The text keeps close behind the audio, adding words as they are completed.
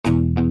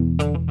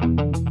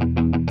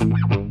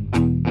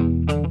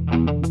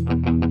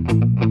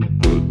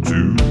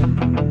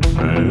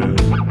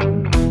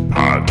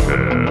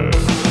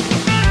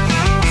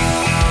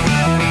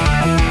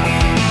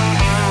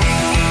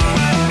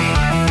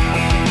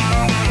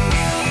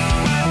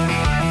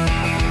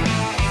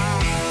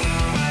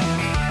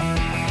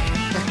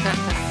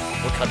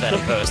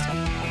pathetic host.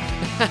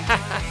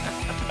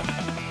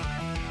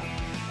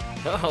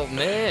 Oh,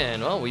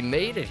 man. Well, we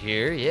made it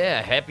here.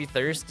 Yeah, happy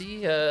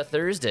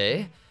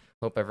Thursday.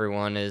 Hope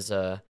everyone is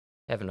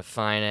having a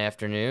fine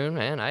afternoon.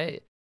 Man, I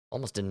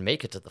almost didn't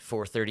make it to the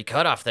 4:30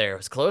 cutoff there. It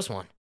was a close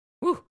one.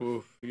 Woo.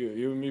 Oof,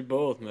 you and me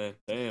both, man.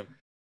 Damn.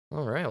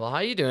 All right. Well, how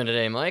you doing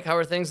today, Mike? How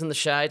are things in the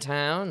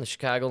Chi-Town, the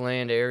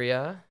Chicagoland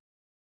area?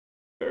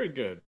 Very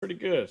good. Pretty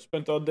good.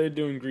 Spent all day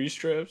doing grease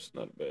traps.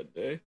 Not a bad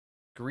day.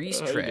 Grease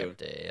how you trap doing?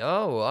 day.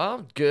 Oh,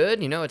 well,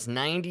 good. You know, it's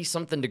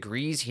 90-something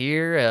degrees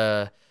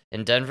here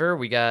in Denver.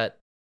 We got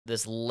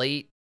this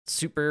late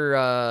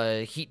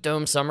super heat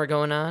dome summer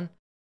going on.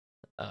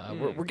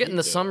 We're getting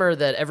heat the dome. summer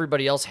that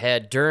everybody else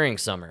had during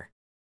summer,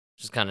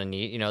 which is kind of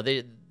neat. You know,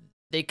 they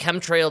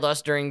chemtrailed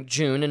us during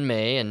June and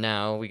May, and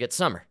now we get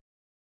summer.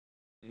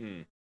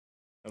 I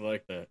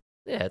like that.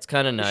 Yeah, it's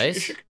kind of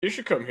nice. You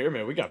should come here,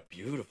 man. We got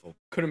beautiful.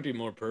 Couldn't be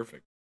more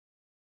perfect.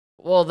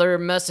 Well, they're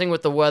messing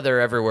with the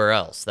weather everywhere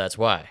else. That's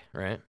why,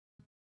 right?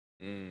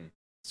 Mm.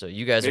 So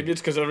you guys Maybe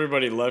it's because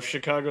everybody left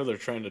Chicago. They're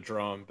trying to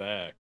draw them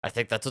back. I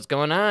think that's what's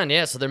going on.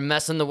 Yeah, so they're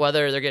messing the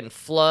weather. They're getting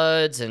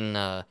floods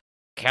in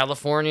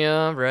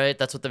California, right?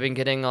 That's what they've been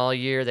getting all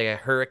year. They got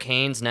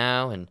hurricanes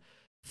now. And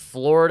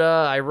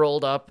Florida, I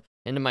rolled up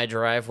into my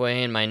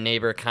driveway and my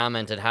neighbor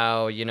commented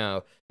how, you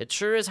know, it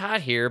sure is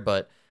hot here,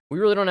 but we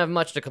really don't have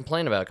much to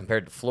complain about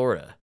compared to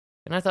Florida.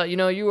 And I thought, you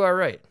know, you are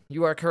right.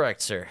 You are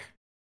correct, sir.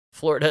 What's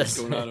Florida's...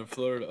 going on in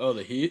Florida? Oh,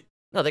 the heat?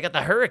 No, they got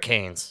the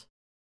hurricanes.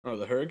 Oh,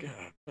 the hurricane?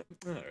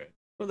 All right.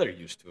 Well, they're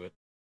used to it.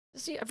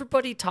 See,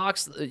 everybody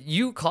talks.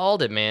 You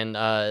called it, man.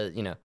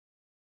 You know,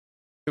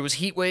 it was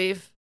heat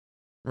wave,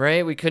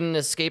 right? We couldn't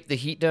escape the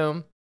heat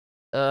dome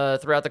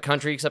throughout the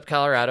country except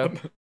Colorado.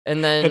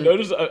 And then I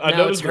noticed we're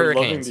loving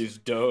hurricanes. these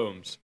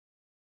domes.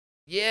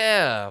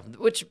 Yeah,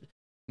 which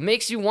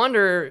makes you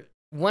wonder,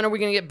 when are we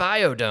gonna get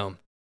Biodome?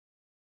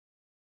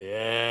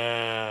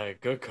 Yeah,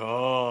 good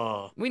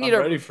call. I'm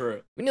ready for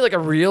it. We need like a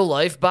real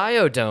life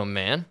Biodome,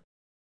 man.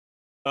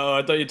 Oh,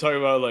 I thought you were talking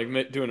about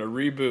like doing a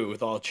reboot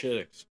with all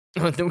chicks.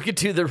 Then we could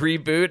do the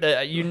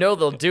reboot. You know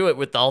they'll do it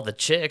with all the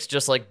chicks,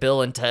 just like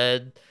Bill and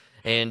Ted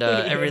and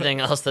everything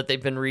else that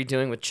they've been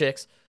redoing with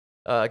chicks,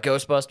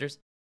 Ghostbusters.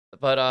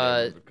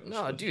 But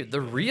no, dude,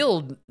 the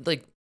real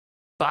like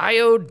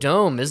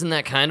Biodome, isn't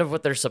that kind of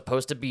what they're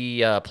supposed to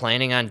be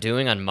planning on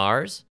doing on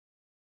Mars?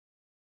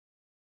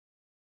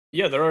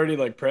 Yeah, they're already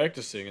like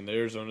practicing in the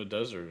Arizona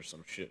desert or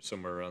some shit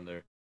somewhere around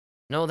there.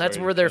 No, that's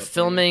Right, where they're California.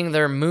 filming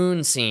their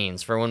moon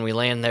scenes for when we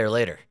land there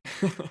later.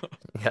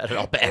 Got it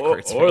all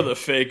backwards. or man. the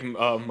fake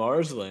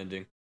Mars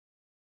landing.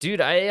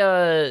 Dude, I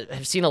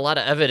have seen a lot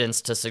of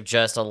evidence to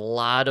suggest a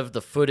lot of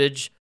the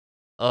footage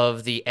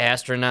of the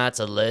astronauts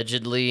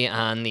allegedly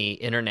on the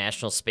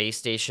International Space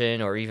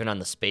Station or even on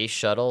the space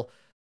shuttle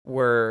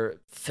were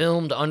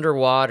filmed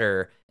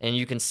underwater, and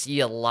you can see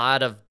a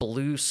lot of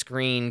blue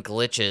screen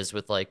glitches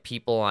with like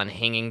people on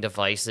hanging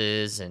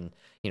devices and,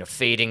 you know,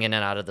 fading in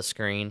and out of the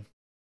screen.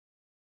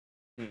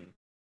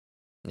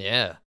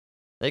 Yeah.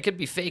 They could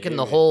be faking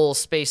the Maybe. whole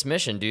space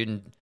mission, dude,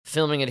 and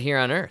filming it here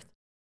on Earth.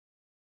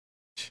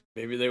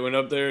 Maybe they went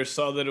up there,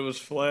 saw that it was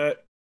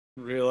flat,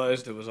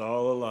 realized it was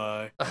all a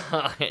lie.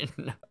 I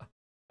know.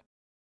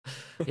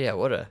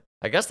 Yeah,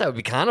 I guess that would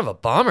be kind of a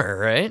bummer,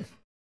 right?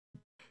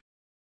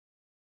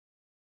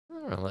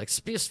 I don't know, like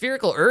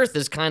spherical Earth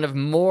is kind of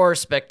more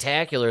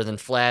spectacular than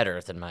flat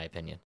Earth, in my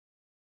opinion.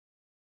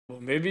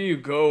 Well, maybe you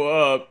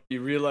go up,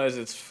 you realize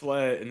it's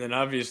flat, and then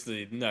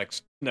obviously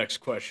next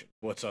question,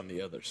 what's on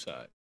the other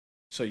side?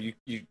 So you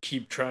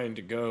keep trying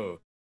to go,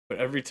 but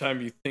every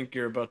time you think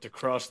you're about to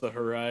cross the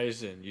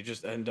horizon, you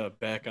just end up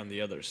back on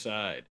the other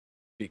side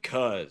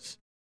because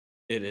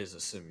it is a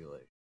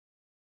simulation.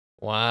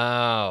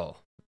 Wow.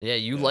 Yeah,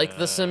 you like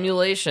the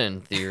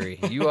simulation theory.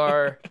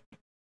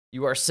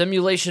 You are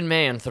simulation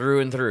man through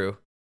and through.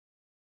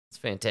 It's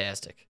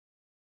fantastic.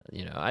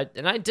 You know, I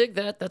dig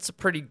that. That's a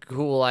pretty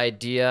cool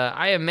idea.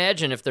 I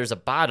imagine if there's a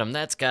bottom,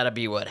 that's got to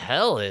be what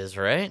hell is,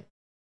 right?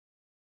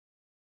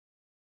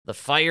 The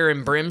fire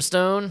and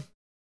brimstone.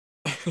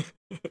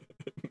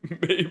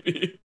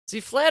 Maybe. See,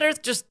 flat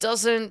Earth just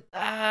doesn't.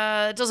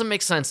 It doesn't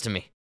make sense to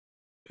me.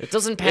 It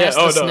doesn't pass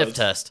the sniff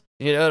test.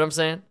 You know what I'm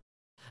saying?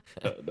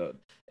 No,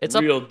 It's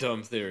real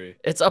dumb theory.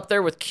 It's up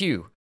there with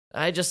Q.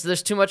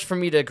 There's too much for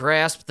me to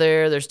grasp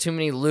there. There's too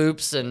many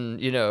loops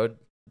and, you know,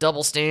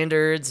 double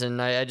standards,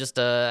 and I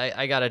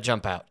gotta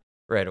jump out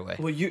right away.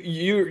 Well,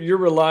 you're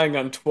relying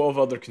on 12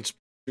 other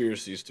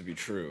conspiracies to be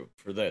true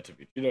for that to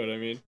be. You know what I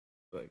mean?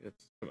 Like,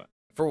 come on.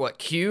 For what,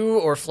 Q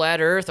or flat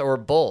Earth or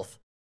both?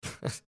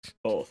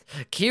 Both.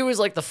 Q is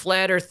like the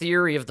flat Earth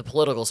theory of the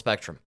political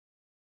spectrum.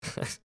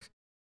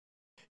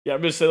 Yeah,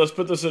 I'm gonna say let's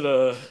put this in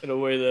a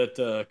way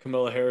that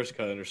Kamala Harris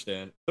can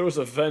understand. There was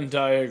a Venn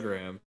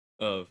diagram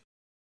of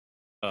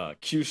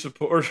Q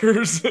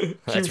supporters, Q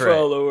That's right.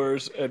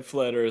 followers, and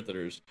flat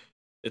earthers.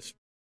 It's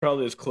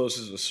probably as close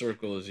as a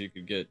circle as you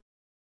could get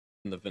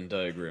in the Venn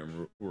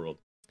diagram world.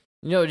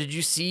 You know, did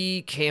you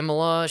see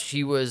Kamala?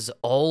 She was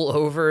all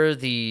over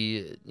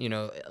the, you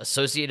know,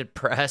 Associated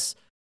Press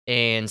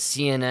and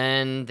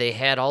CNN, they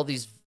had all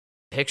these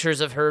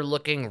pictures of her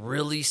looking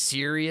really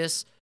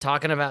serious,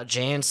 talking about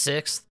Jan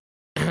 6th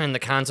and the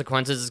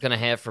consequences it's going to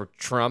have for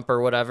Trump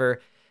or whatever.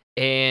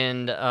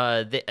 And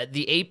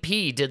the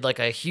AP did like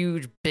a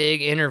huge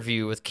big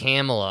interview with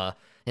Kamala,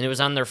 and it was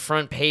on their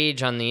front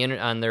page on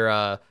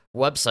their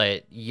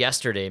website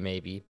yesterday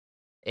maybe.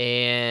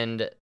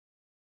 And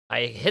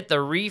I hit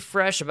the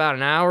refresh about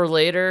an hour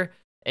later,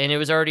 and it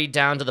was already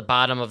down to the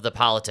bottom of the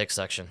politics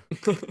section.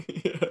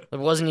 Yeah. It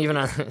wasn't even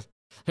on.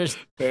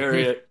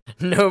 Bury it.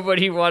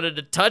 Nobody wanted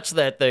to touch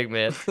that thing,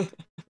 man.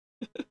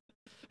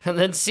 And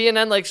then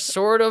CNN like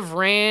sort of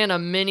ran a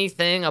mini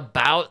thing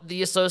about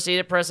the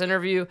Associated Press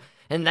interview,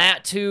 and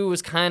that too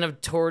was kind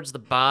of towards the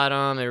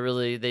bottom.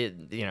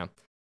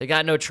 They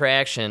got no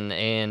traction,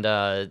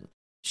 and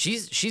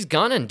she's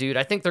gunning, dude.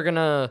 I think they're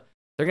gonna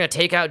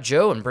take out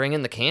Joe and bring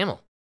in the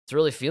camel. It's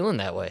really feeling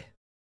that way.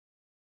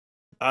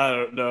 I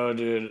don't know,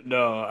 dude.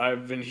 No,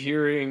 I've been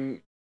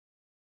hearing,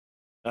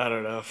 I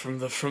don't know, from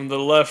the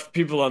left,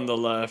 people on the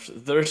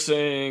left, they're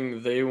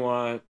saying they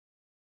want,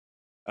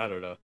 I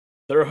don't know,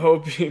 they're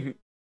hoping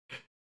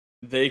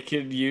they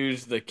could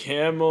use the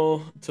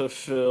camel to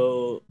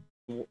fill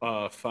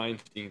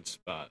Feinstein's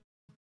spot.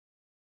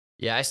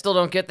 Yeah, I still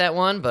don't get that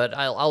one, but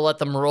I'll let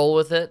them roll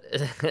with it.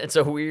 It's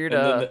a weird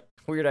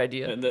weird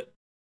idea.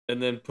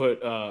 And then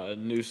put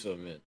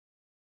Newsom in.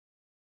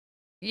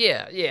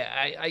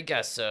 Yeah, I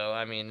guess so.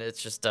 I mean,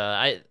 it's just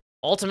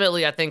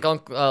ultimately I think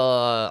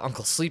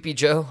Uncle Sleepy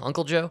Joe,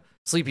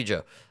 Sleepy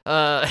Joe.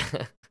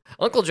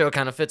 Uncle Joe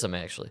kind of fits him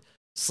actually.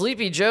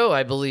 Sleepy Joe,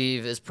 I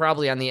believe, is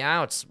probably on the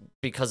outs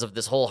because of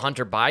this whole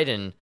Hunter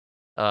Biden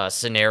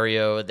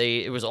scenario.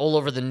 It was all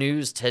over the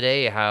news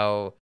today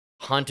how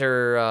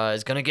Hunter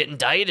is going to get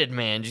indicted,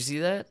 man. Did you see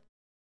that?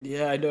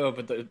 Yeah, I know,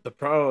 but the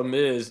problem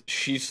is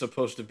she's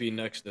supposed to be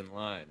next in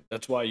line.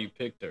 That's why you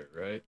picked her,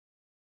 right?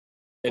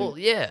 And well,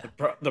 yeah.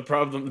 The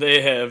problem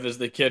they have is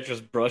they can't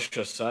just brush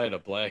aside a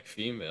black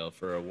female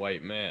for a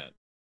white man.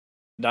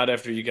 Not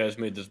after you guys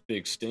made this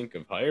big stink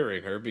of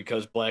hiring her,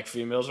 because black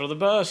females are the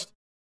best.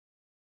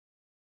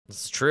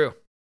 This is true.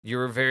 You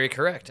were very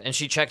correct. And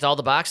she checked all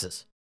the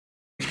boxes.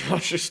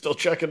 She's still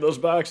checking those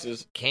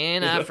boxes.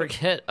 Cannot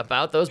forget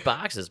about those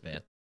boxes,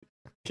 man.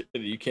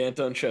 You can't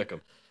uncheck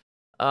them.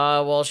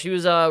 Well, she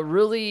was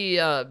really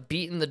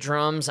beating the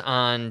drums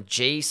on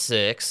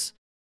J6,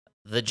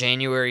 the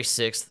January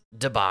 6th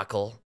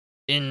debacle,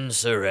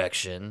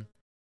 insurrection.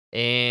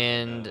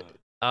 And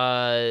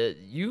did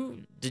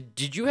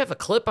you have a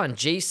clip on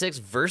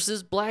J6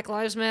 versus Black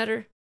Lives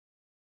Matter?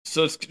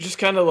 So it's just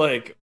kind of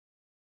like,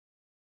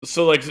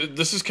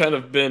 this has kind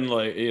of been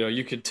like,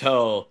 you could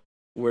tell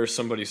where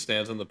somebody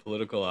stands on the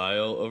political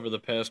aisle over the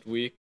past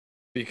week,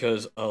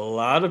 because a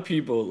lot of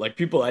people, like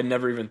people I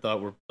never even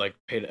thought were like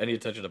paid any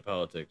attention to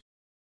politics,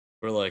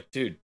 were like,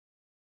 dude,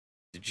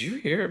 did you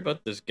hear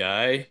about this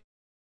guy?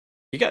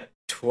 He got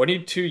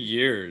 22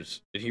 years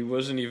and he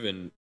wasn't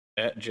even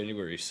at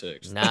January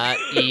 6th. Not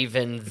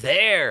even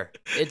there.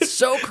 It's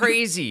so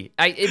crazy.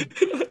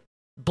 It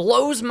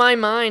blows my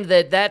mind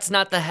that that's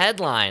not the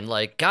headline.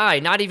 Like, guy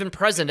not even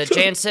present at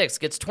Jan 6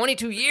 gets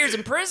 22 years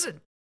in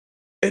prison.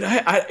 And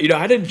I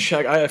didn't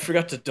check. I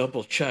forgot to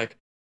double check.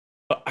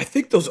 But I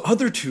think those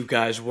other two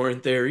guys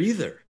weren't there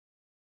either.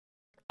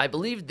 I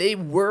believe they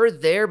were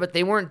there, but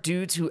they weren't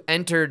due to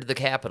enter the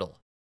Capitol.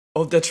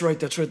 Oh, that's right.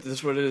 That's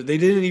what it is. They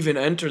didn't even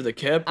enter the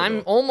Capitol.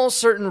 I'm almost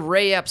certain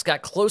Ray Epps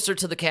got closer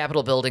to the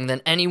Capitol building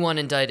than anyone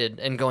indicted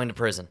and going to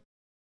prison.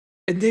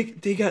 And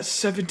they got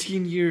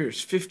 17 years,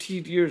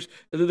 15 years.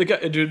 And then the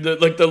guy, dude,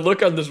 the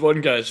look on this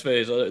one guy's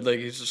face, like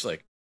he's just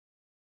like,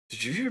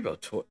 did you hear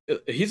about?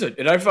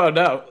 And I found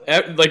out,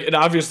 like, it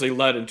obviously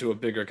led into a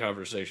bigger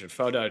conversation.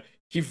 Found out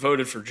he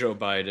voted for Joe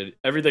Biden.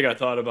 Everything I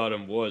thought about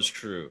him was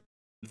true.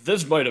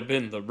 This might have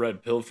been the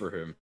red pill for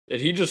him,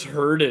 and he just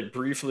heard it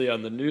briefly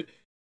on the news.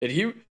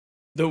 And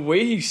the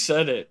way he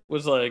said it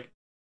was like,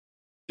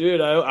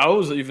 dude, I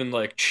was even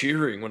like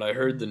cheering when I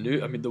heard the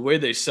news. I mean, the way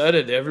they said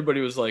it,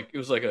 everybody was like, it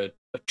was like a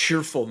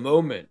cheerful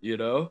moment, you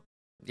know?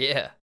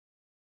 Yeah.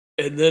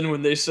 And then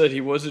when they said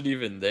he wasn't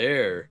even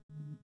there,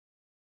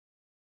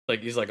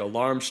 like he's like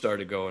alarms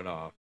started going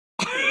off.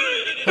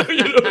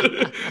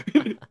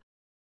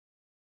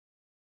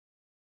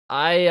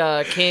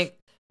 I can't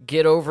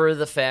get over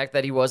the fact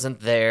that he wasn't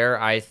there.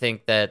 I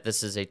think that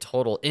this is a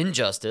total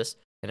injustice,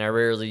 and I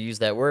rarely use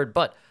that word,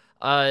 but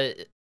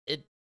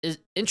it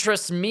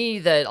interests me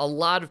that a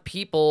lot of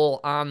people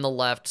on the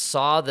left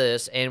saw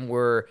this and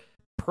were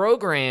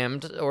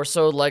programmed, or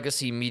so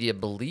legacy media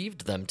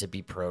believed them to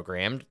be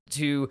programmed,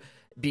 to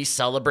be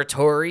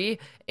celebratory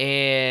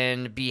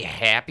and be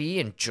happy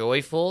and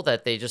joyful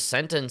that they just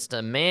sentenced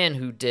a man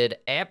who did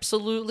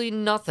absolutely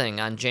nothing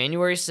on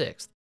January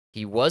 6th.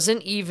 He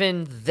wasn't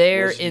even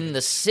there in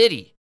the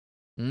city.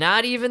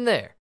 Not even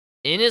there.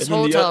 In his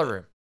hotel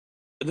room.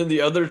 And then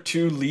the other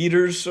two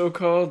leaders,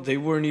 so-called, they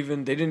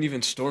didn't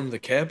even storm the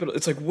Capitol.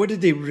 It's like, what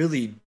did they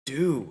really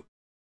do?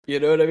 You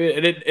know what I mean?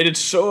 And it's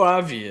so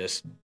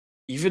obvious.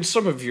 even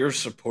some of your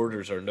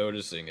supporters are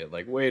noticing it.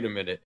 Like, wait a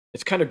minute,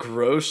 it's kind of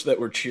gross that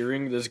we're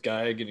cheering this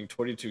guy getting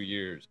 22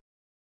 years.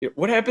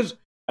 What happens?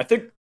 I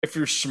think if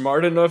you're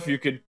smart enough, you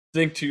could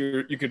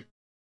you could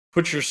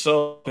put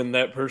yourself in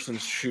that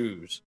person's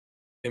shoes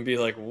and be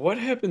like, what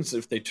happens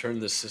if they turn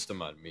this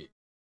system on me?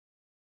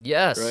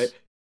 Yes. Right?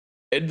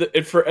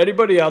 And for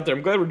anybody out there,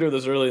 I'm glad we're doing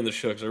this early in the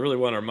show because I really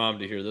want our mom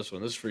to hear this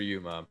one. This is for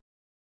you, Mom.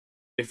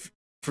 If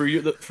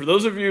for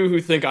those of you who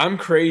think I'm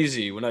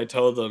crazy when I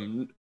tell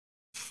them,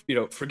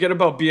 forget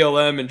about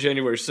BLM and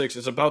January 6th.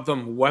 It's about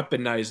them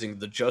weaponizing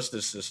the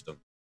justice system.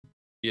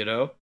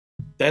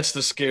 That's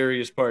the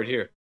scariest part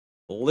here.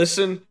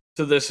 Listen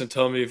to this and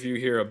tell me if you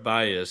hear a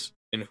bias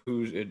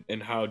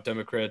in how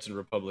Democrats and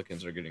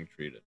Republicans are getting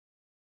treated.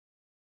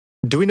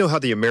 Do we know how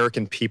the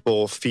American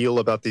people feel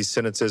about these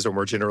sentences, or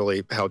more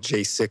generally, how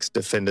J6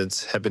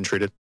 defendants have been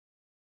treated?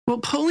 Well,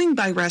 polling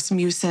by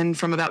Rasmussen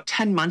from about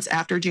 10 months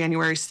after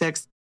January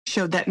 6th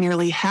showed that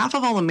nearly half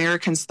of all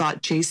Americans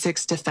thought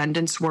J6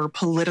 defendants were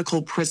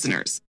political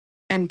prisoners.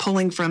 And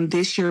polling from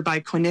this year by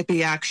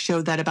Quinnipiac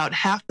showed that about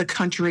half the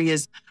country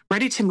is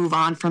ready to move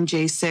on from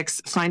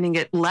J6, finding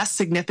it less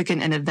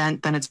significant an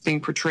event than it's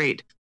being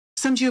portrayed.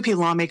 Some GOP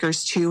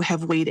lawmakers, too,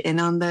 have weighed in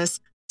on this,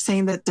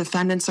 saying that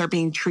defendants are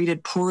being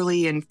treated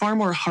poorly and far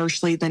more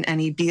harshly than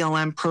any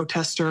BLM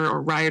protester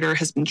or rioter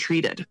has been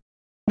treated.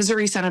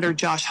 Missouri Senator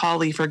Josh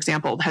Hawley, for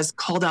example, has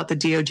called out the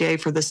DOJ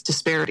for this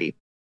disparity.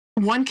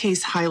 One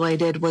case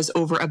highlighted was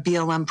over a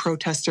BLM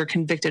protester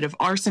convicted of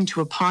arson to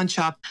a pawn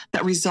shop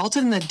that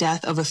resulted in the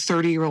death of a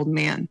 30-year-old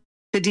man.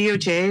 The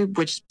DOJ,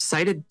 which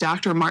cited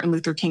Dr. Martin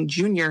Luther King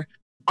Jr.,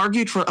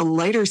 argued for a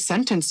lighter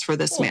sentence for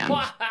this man.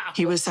 Wow.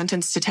 He was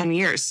sentenced to 10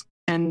 years,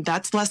 and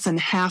that's less than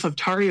half of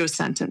Tarrio's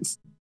sentence.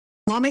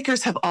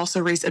 Lawmakers have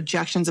also raised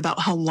objections about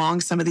how long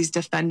some of these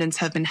defendants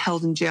have been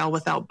held in jail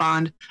without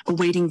bond,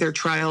 awaiting their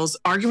trials,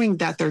 arguing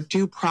that their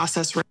due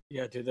process...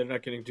 Yeah, dude, they're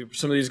not getting due.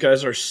 Some of these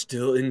guys are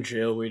still in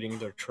jail waiting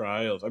their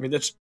trials. I mean,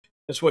 that's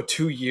what,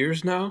 2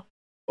 years now?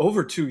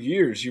 Over 2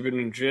 years you've been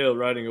in jail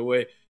rotting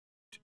away.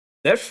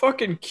 That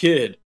fucking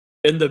kid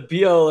in the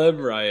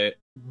BLM riot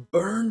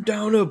burned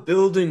down a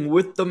building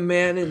with the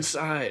man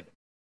inside.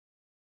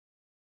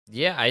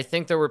 Yeah, I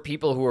think there were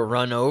people who were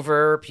run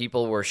over,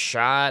 people were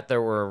shot,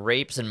 there were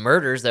rapes and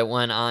murders that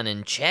went on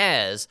in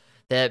Chaz,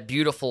 that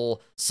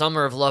beautiful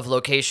Summer of Love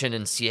location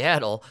in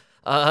Seattle.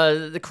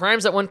 The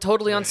crimes that went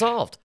totally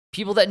unsolved.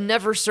 People that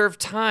never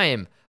served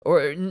time,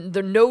 or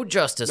no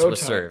justice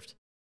was served.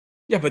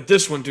 Yeah, but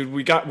this one, dude,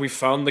 we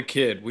found the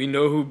kid. We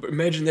know who.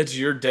 Imagine that's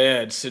your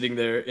dad sitting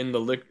there in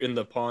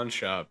the pawn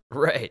shop,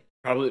 right?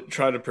 Probably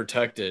trying to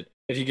protect it,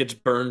 and he gets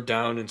burned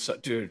down and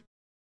dude.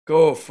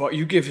 Go fuck!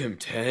 You give him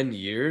 10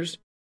 years,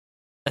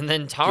 and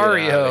then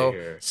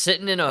Tarrio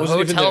sitting in a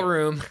hotel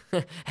room,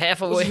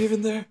 half away. Wasn't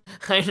even there.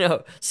 I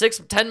know,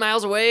 10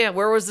 miles away.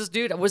 Where was this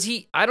dude? Was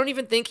he? I don't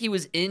even think he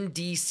was in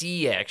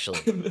DC.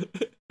 Actually,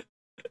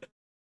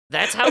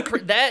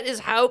 that is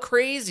how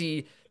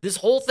crazy this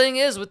whole thing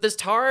is with this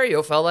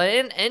Tarrio fella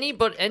and any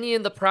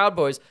in the Proud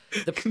Boys.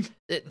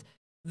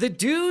 The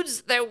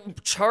dudes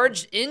that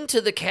charged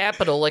into the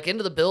Capitol, like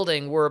into the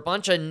building, were a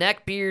bunch of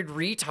neckbeard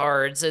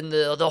retards and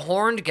the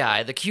horned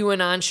guy, the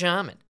QAnon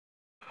shaman.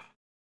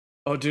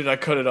 Oh, dude, I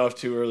cut it off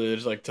too early.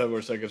 There's like 10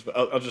 more seconds, but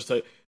I'll just tell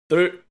you.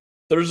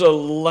 There's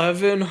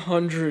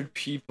 1,100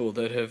 people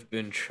that have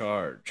been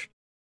charged.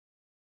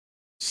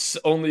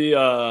 Only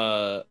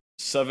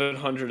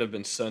 700 have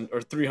been sent,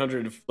 or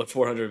 300,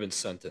 400 have been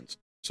sentenced.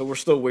 So we're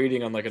still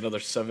waiting on like another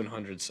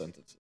 700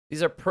 sentences.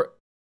 These are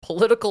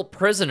political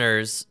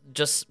prisoners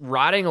just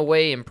rotting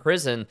away in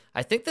prison.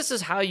 I think this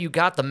is how you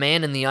got the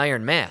Man in the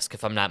Iron Mask,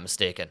 if I'm not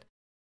mistaken.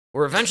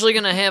 We're eventually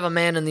going to have a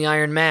Man in the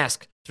Iron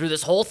Mask through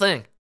this whole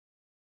thing.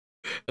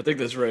 I think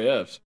that's Ray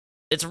Epps.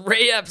 It's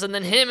Ray Epps, and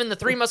then him and the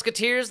Three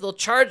Musketeers, they'll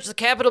charge the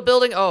Capitol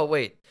building. Oh,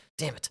 wait.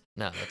 Damn it.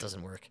 No, that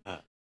doesn't work.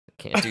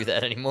 Can't do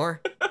that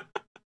anymore.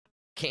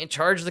 Can't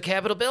charge the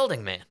Capitol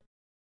building, man.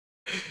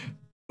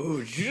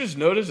 Ooh, did you just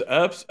notice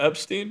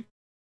Epstein?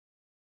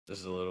 This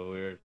is a little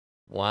weird.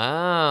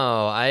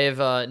 Wow,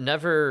 I've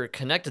never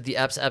connected the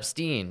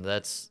Epstein.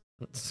 That's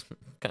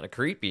kind of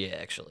creepy,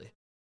 actually.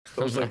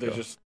 Looks like they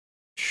just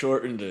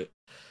shortened it.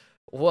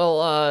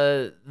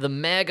 Well, the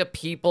MAGA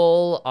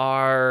people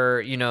are,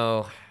 in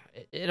a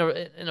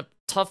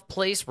tough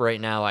place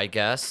right now, I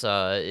guess.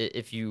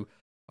 If you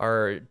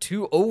are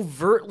too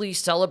overtly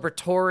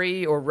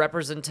celebratory or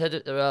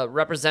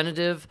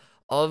representative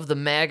of the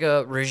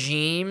MAGA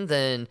regime,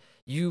 then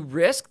you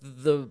risk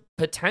the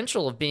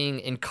potential of being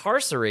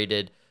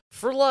incarcerated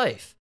for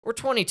life, or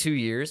 22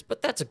 years,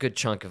 but that's a good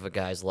chunk of a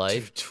guy's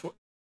life.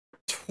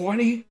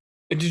 20?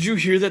 And did you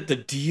hear that the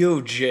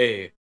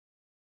DOJ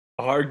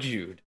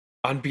argued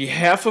on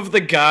behalf of the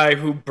guy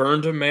who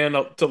burned a man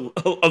to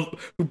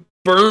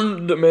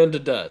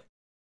death?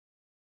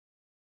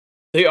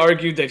 They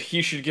argued that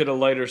he should get a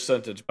lighter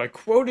sentence by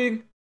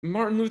quoting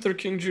Martin Luther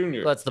King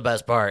Jr. That's the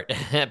best part.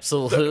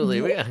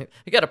 Absolutely.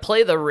 We got to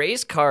play the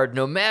race card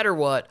no matter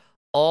what,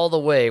 all the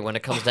way when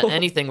it comes to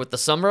anything with the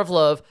Summer of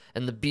Love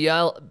and the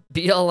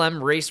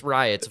BLM race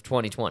riots of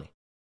 2020.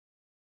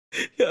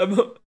 Yeah,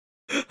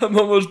 I'm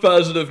almost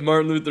positive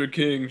Martin Luther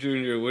King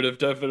Jr. would have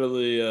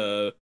definitely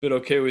been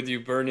okay with you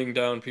burning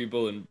down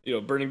people and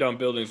burning down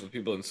buildings with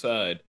people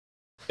inside,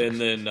 and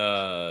then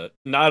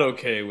not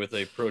okay with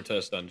a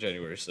protest on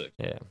January 6th.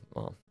 Yeah,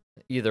 well,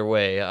 either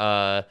way,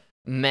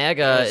 MAGA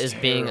That's is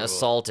being terrible.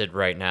 assaulted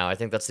right now. I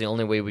think that's the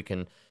only way we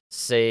can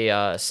say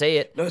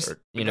it. No, it's or,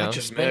 not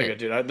just spin MAGA, it.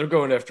 dude. They're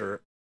going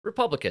after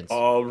Republicans,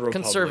 all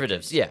Republicans.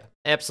 conservatives. Yeah,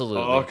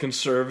 absolutely. All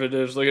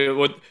conservatives. Look at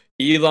what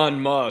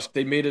Elon Musk.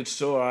 They made it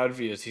so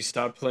obvious. He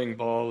stopped playing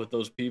ball with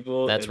those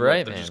people. That's and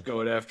right, they're man. just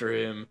going after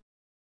him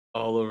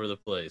all over the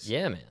place.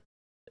 Yeah, man.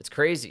 It's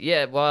crazy.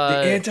 Yeah, The well,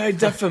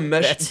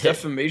 Anti-Defamation that's it.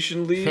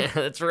 Defamation League.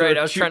 that's right.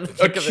 I was trying to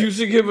think of it.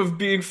 accusing him of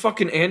being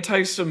fucking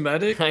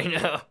anti-Semitic. I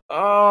know.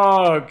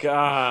 Oh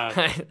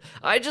god.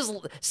 I just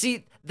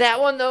see that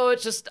one though.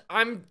 It's just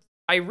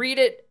I read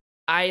it,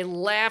 I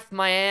laugh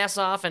my ass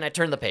off, and I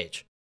turn the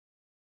page.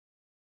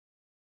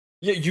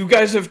 Yeah, you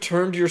guys have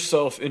turned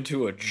yourself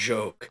into a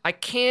joke. I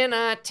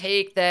cannot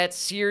take that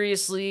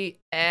seriously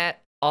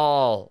at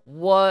all.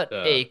 What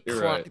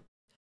You're right.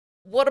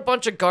 what a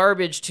bunch of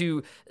garbage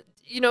to,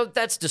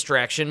 that's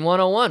distraction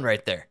 101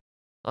 right there.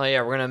 Oh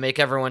yeah, we're gonna make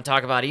everyone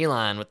talk about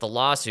Elon with the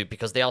lawsuit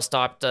because they all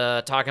stopped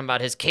talking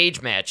about his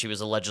cage match he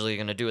was allegedly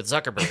gonna do with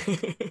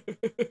Zuckerberg.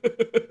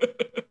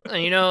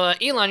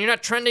 Elon, you're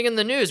not trending in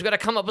the news. We gotta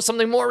come up with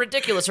something more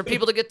ridiculous for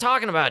people to get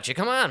talking about you.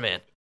 Come on,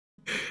 man.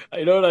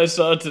 I know what I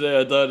saw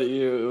today. I thought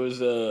it was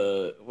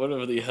one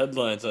of the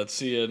headlines on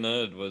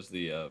CNN was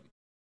the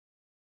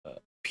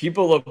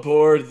people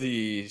aboard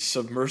the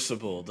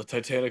submersible, the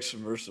Titanic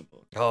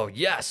submersible. Oh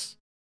yes.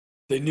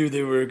 They knew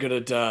they were gonna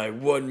die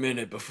 1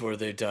 minute before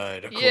they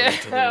died, according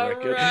to the Yeah,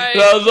 record. right.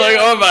 And I was like,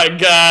 "Oh my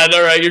god!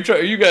 All right,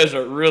 you guys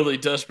are really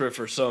desperate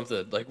for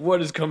something. Like,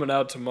 what is coming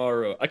out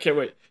tomorrow? I can't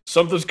wait.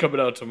 Something's coming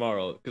out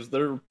tomorrow because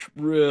they're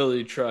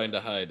really trying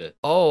to hide it."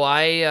 Oh,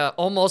 I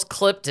almost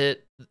clipped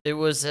it. It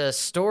was a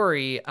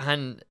story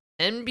on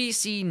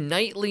NBC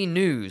Nightly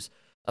News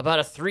about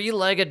a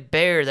 3-legged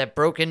bear that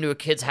broke into a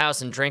kid's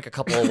house and drank a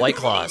couple of White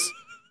Claws.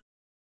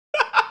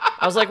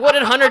 I was like, what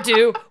did Hunter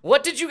do?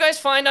 What did you guys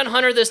find on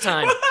Hunter this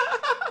time?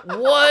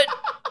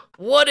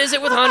 What is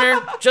it with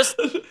Hunter? Just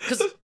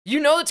because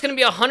it's going to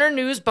be a Hunter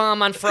news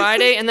bomb on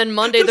Friday, and then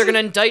Monday they're going to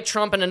indict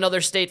Trump in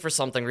another state for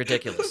something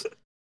ridiculous.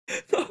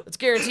 It's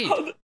guaranteed.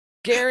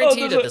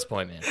 Guaranteed at this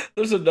point, man.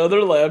 There's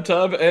another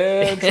laptop,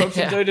 and Trump's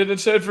Yeah. indicted in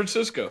San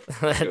Francisco.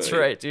 That's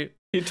right, dude.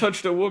 He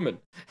touched a woman.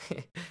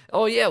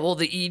 Oh yeah, well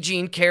the E.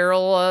 Jean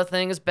Carroll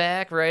thing is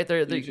back, right?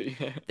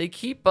 They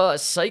keep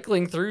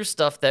cycling through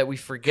stuff that we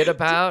forget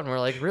about, and we're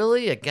like,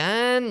 really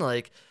again?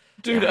 Like,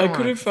 Dude, I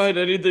couldn't find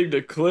anything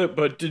to clip,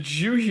 but did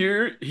you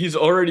hear he's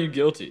already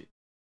guilty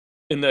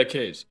in that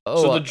case?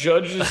 Oh, So the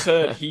judge has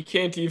said he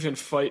can't even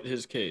fight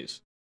his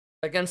case.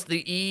 against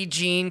the E.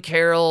 Jean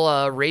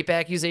Carroll rape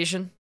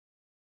accusation.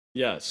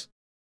 Yes.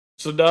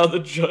 So now the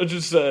judge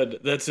has said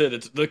that's it.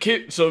 It's the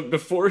case. So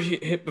before he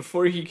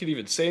could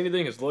even say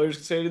anything, his lawyers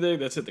could say anything.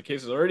 That's it. The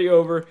case is already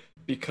over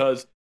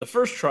because the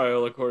first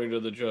trial, according to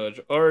the judge,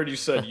 already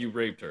said you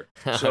raped her.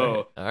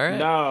 So All right.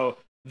 now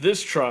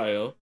this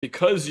trial,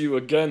 because you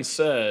again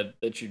said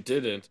that you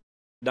didn't,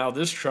 now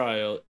this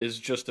trial is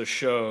just a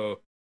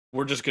show.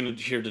 We're just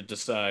here to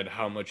decide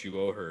how much you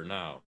owe her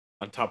now,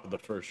 on top of the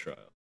first trial.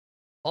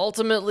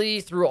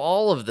 Ultimately, through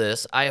all of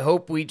this, I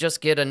hope we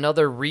just get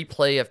another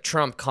replay of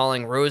Trump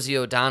calling Rosie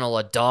O'Donnell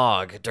a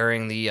dog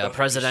during the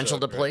presidential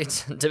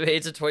debates in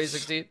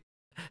 2016.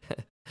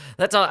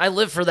 That's all. I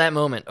live for that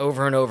moment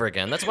over and over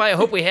again. That's why I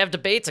hope we have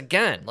debates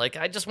again. Like,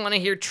 I just want to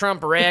hear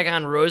Trump rag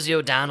on Rosie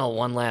O'Donnell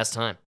one last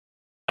time.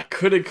 I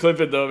couldn't clip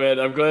it though, man.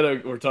 I'm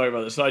glad we're talking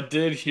about this. So I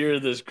did hear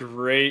this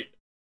great.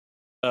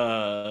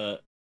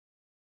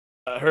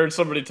 I heard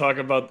somebody talk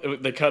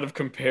about. They kind of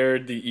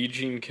compared the E.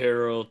 Jean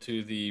Carroll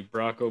to the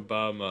Barack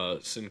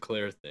Obama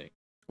Sinclair thing.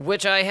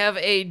 Which I have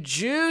a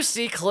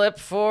juicy clip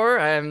for.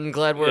 I'm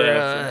glad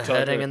we're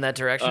heading in that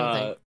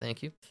direction.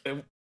 Thank you.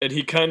 And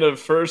he kind of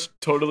first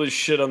totally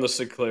shit on the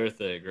Sinclair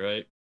thing,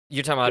 right?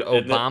 You're talking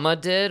about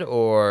Obama did,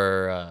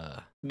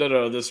 or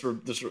No, this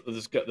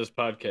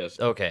podcast.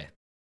 Okay.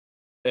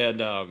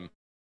 And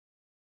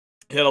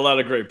he had a lot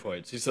of great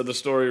points. He said the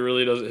story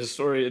really doesn't. His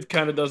story, it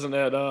kind of doesn't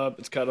add up.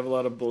 It's kind of a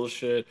lot of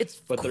bullshit. It's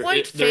but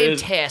quite there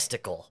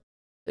fantastical.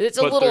 It's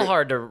a little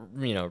hard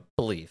to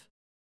believe.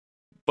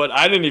 But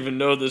I didn't even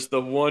know this.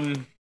 The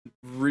one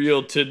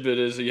real tidbit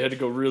is that you had to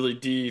go really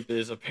deep.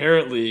 Is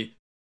apparently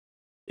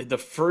the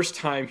first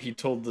time he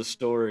told the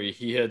story,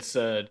 he had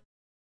said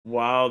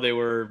while they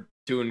were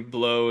doing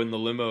blow in the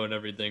limo and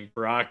everything,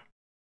 Barack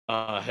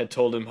had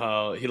told him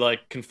how he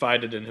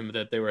confided in him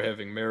that they were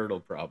having marital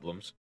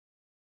problems.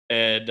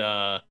 And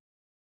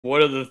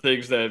one of the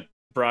things that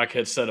Barack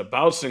had said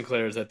about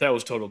Sinclair is that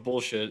was total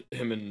bullshit.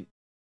 Him and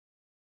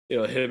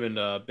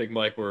Big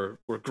Mike were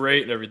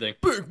great and everything.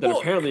 Then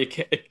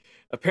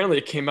apparently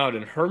it came out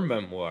in her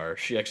memoir.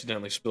 She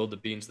accidentally spilled the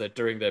beans that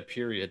during that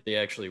period they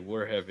actually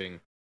were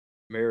having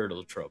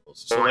marital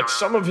troubles. So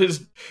some of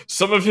his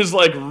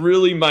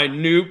really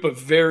minute but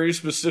very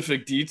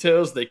specific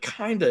details, they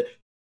kind of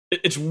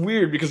it's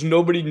weird because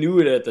nobody knew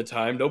it at the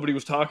time. Nobody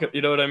was talking.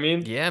 You know what I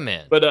mean? Yeah,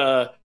 man.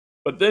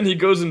 But then he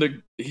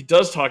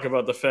does talk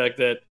about the fact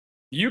that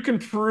you can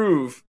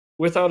prove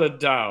without a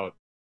doubt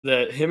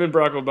that him and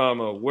Barack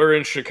Obama were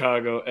in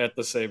Chicago at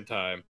the same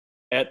time,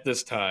 at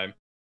this time,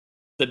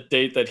 the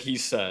date that he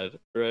said,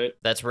 right?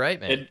 That's right,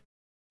 man.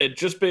 And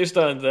just based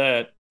on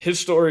that, his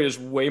story is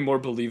way more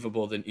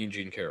believable than E.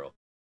 Jean Carroll.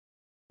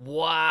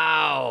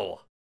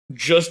 Wow.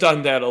 Just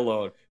on that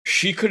alone.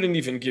 She couldn't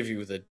even give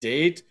you the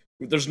date.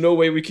 There's no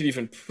way we could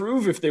even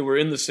prove if they were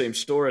in the same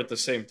store at the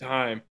same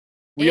time.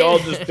 We all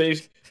just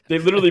they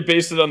literally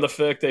based it on the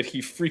fact that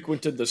he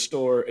frequented the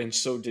store and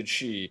so did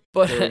she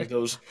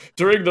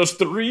during those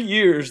 3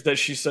 years that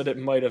she said it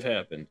might have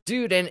happened.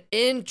 Dude, and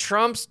in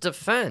Trump's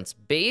defense,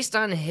 based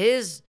on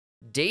his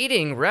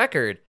dating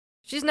record,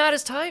 she's not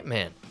his type,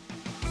 man.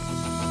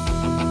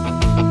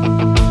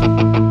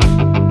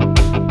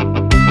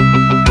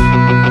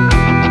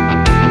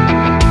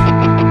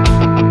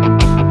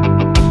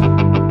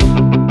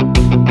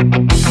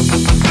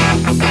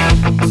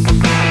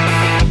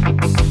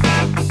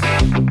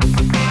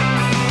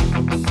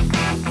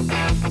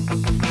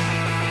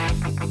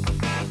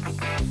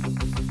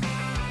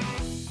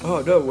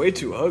 Oh no, way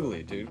too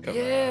ugly, dude. Come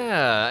on.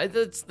 Yeah,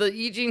 that's the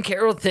E. Jean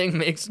Carroll thing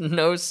makes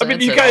no sense. I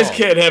mean, you guys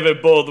can't have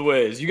it both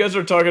ways. You guys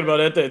are talking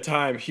about at that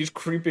time he's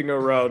creeping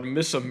around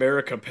Miss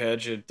America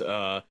pageant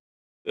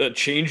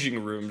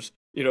changing rooms,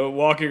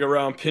 walking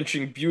around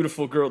pinching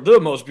the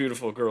most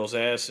beautiful girls'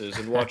 asses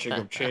and watching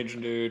them change,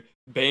 dude,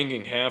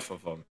 banging half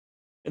of them.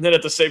 And then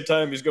at the same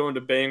time, he's going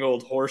to bang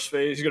old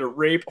Horseface. He's going to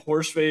rape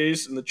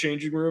Horseface in the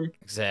changing room.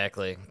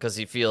 Exactly, because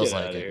he feels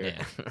like it. Here.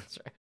 Yeah, that's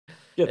right.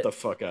 Get the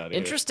fuck out of here.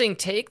 Interesting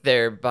take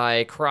there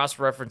by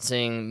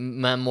cross-referencing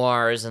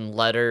memoirs and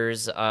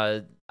letters.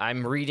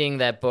 I'm reading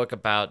that book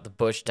about the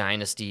Bush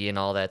dynasty and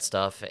all that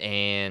stuff,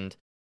 and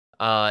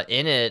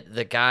in it,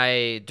 the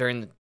guy, during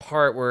the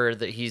part where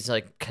he's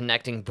like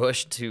connecting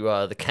Bush to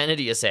the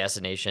Kennedy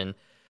assassination,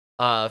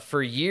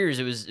 for years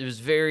it was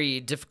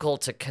very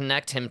difficult to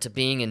connect him to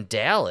being in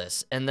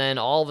Dallas, and then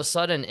all of a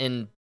sudden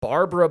in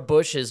Barbara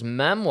Bush's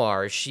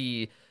memoir,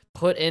 she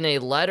put in a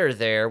letter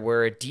there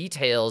where it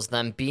details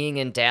them being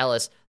in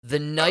Dallas the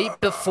night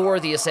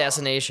before the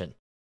assassination.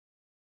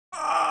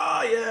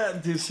 Oh, yeah.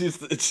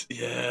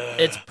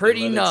 It's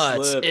pretty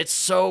nuts. It's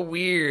so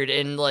weird.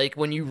 And like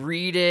when you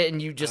read it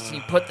and you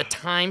put the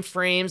time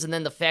frames and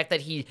then the fact that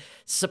he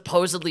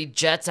supposedly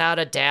jets out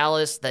of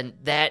Dallas then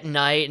that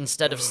night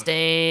instead of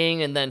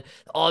staying, and then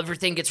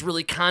everything gets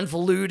really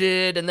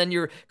convoluted, and then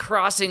you're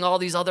crossing all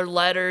these other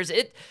letters.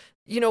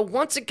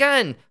 Once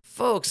again,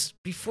 folks,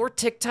 before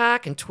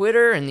TikTok and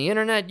Twitter and the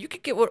internet, you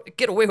could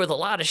get away with a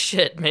lot of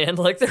shit, man.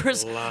 Like, there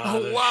was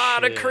a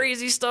lot of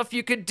crazy stuff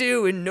you could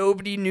do, and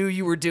nobody knew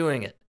you were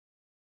doing it.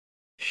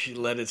 She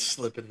let it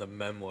slip in the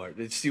memoir.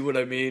 Did you see what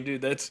I mean,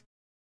 dude? That's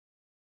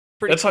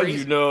crazy. How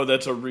you know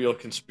that's a real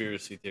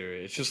conspiracy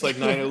theory. It's just like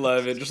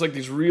 9/11, just like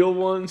these real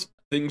ones,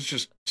 things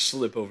just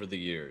slip over the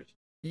years.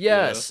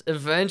 Yes,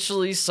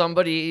 eventually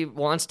somebody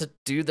wants to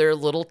do their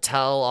little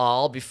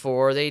tell-all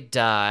before they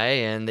die,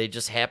 and they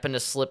just happen to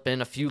slip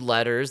in a few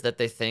letters that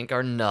they think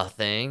are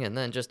nothing, and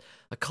then just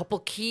a couple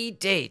key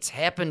dates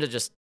happen to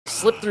just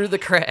slip through the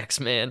cracks,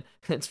 man.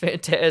 It's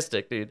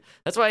fantastic, dude.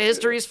 That's why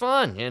history is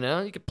fun,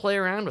 you could play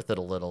around with it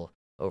a little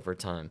over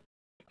time.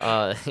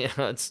 Speaking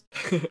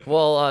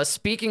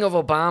of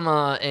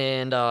Obama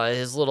and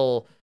his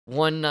little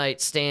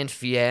one-night stand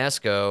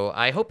fiasco,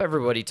 I hope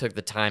everybody took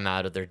the time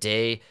out of their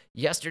day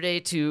yesterday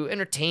to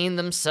entertain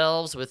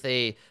themselves with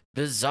a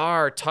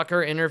bizarre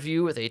Tucker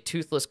interview with a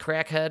toothless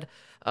crackhead.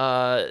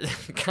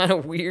 Kind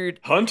of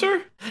weird.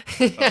 Hunter?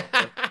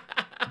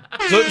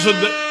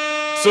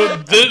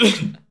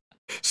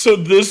 So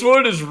this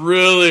one is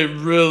really,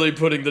 really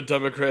putting the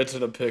Democrats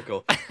in a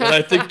pickle. And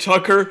I think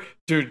Tucker,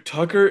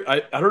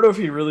 I don't know if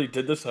he really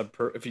did this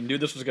if he knew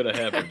this was going to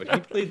happen, but he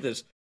played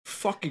this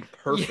fucking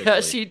perfectly.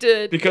 Yes, he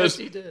did. Because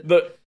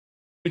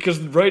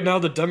right now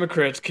the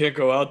Democrats can't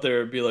go out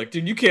there and be like,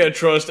 dude, you can't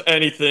trust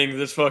anything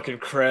this fucking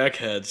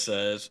crackhead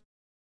says.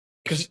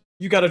 Because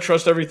you got to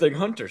trust everything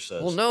Hunter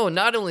says. Well, no,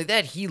 not only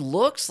that, he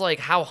looks like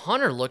how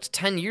Hunter looked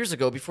 10 years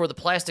ago before the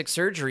plastic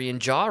surgery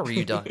and jaw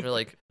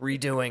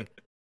redoing.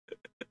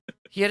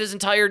 He had his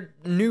entire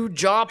new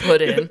jaw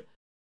put in.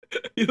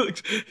 He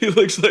looks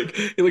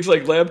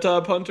like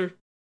Laptop Hunter.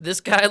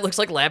 This guy looks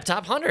like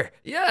Laptop Hunter.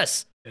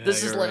 Yes. Yeah,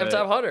 this is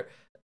Laptop Hunter.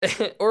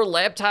 Or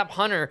Laptop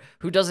Hunter,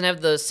 who doesn't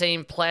have the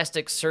same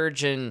plastic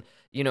surgeon,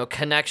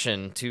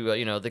 connection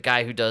to, the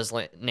guy who does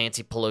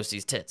Nancy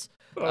Pelosi's tits.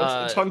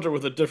 Oh, it's Hunter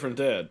with a different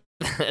dad.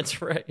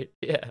 That's right,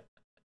 yeah.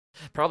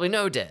 Probably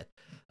no dad.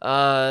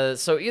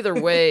 So either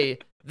way,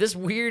 this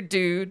weird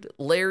dude,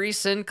 Larry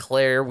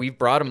Sinclair, we've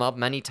brought him up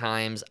many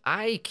times.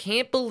 I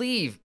can't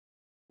believe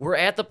we're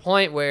at the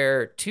point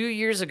where 2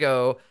 years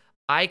ago,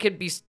 I could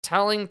be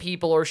telling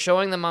people or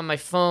showing them on my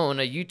phone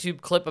a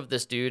YouTube clip of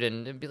this dude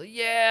and be like,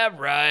 yeah,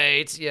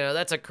 right.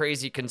 That's a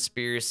crazy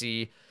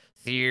conspiracy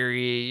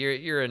theory.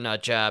 You're a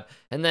nut job.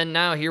 And then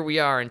now here we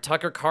are, and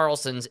Tucker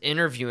Carlson's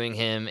interviewing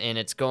him, and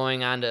it's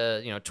going on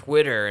to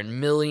Twitter, and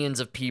millions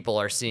of people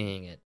are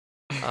seeing it.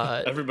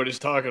 Everybody's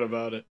talking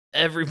about it.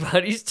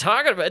 Everybody's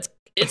talking about it.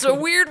 It's a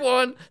weird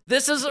one.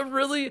 This is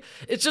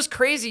it's just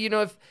crazy.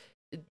 If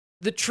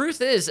the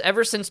truth is,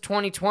 ever since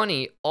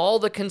 2020, all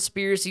the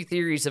conspiracy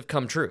theories have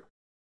come true.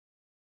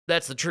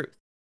 That's the truth.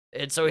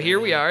 And so here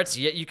we are.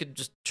 You could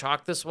just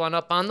chalk this one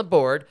up on the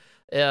board.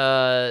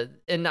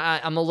 And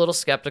I'm a little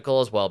skeptical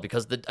as well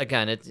because,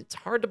 again, it's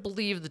hard to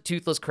believe the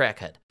toothless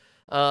crackhead.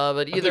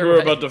 But either I think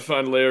we're about to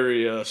find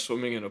Larry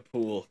swimming in a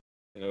pool.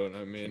 You know what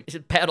I mean?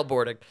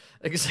 Paddleboarding,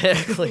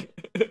 exactly,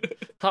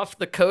 off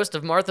the coast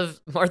of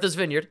Martha's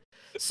Vineyard.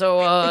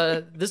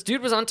 So this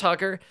dude was on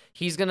Tucker.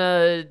 He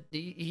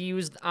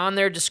was on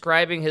there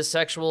describing his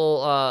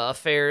sexual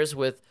affairs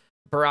with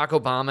Barack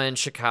Obama in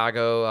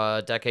Chicago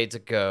decades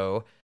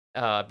ago,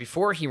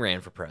 before he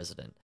ran for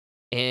president.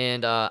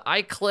 And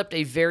I clipped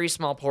a very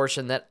small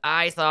portion that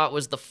I thought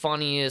was the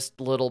funniest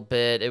little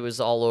bit. It was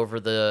all over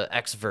the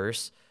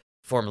Xverse,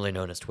 formerly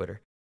known as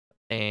Twitter.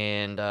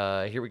 And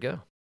here we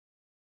go.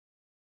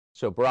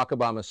 So Barack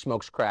Obama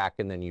smokes crack,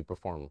 and then you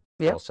perform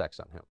oral sex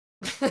on him.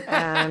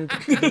 And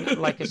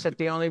like I said,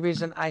 the only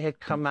reason I had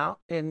come out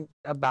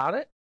about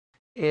it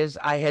is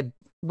I had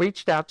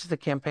reached out to the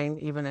campaign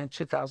even in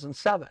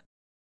 2007,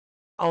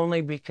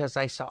 only because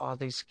I saw all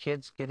these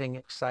kids getting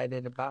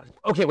excited about it.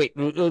 Okay, wait.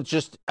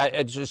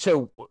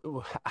 So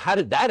how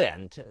did that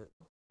end?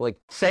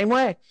 Same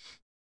way.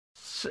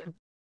 So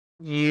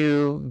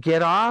you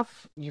get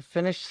off, you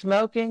finish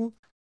smoking,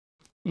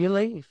 you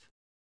leave.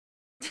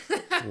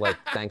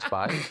 Thanks,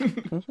 bye.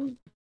 Mm-hmm.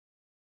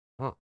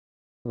 Huh.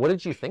 What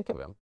did you think of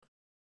him?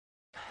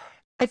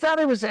 I thought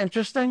it was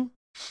interesting.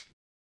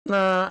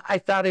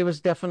 I thought he was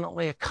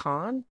definitely a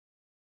con.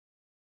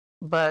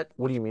 But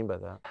what do you mean by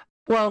that?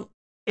 Well,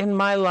 in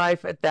my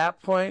life at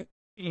that point,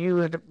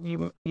 you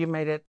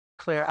made it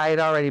clear I had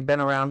already been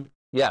around.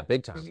 Yeah,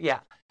 big time. Yeah.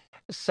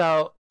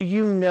 So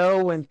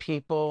when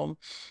people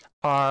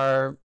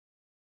are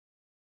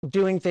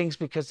doing things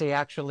because they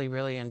actually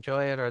really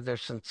enjoy it, or they're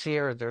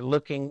sincere, or they're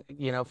looking,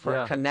 for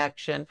a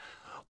connection,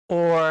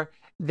 or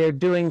they're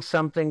doing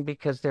something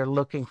because they're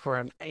looking for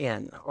an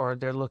in, or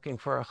they're looking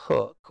for a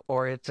hook,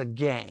 or it's a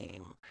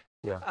game.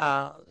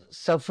 Yeah.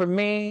 So for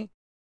me,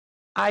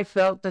 I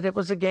felt that it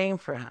was a game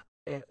for him.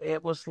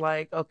 It was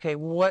like, okay,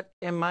 what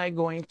am I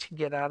going to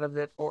get out of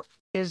it? Or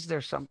is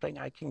there something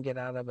I can get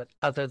out of it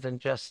other than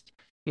just,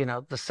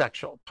 the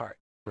sexual part?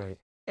 Right.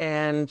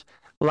 And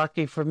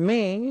lucky for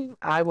me,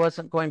 I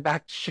wasn't going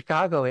back to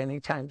Chicago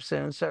anytime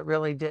soon, so it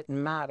really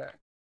didn't matter.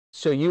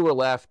 So you were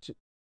left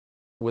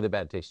with a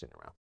bad taste in your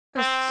mouth.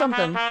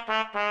 Something.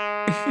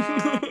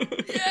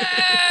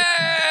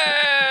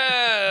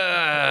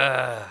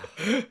 Yeah!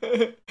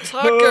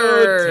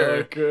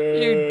 Tucker!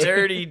 You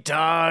dirty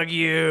dog,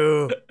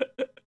 you.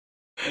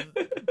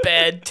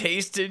 Bad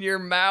taste in your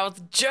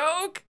mouth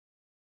joke?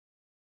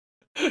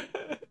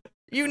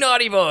 You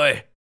naughty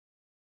boy.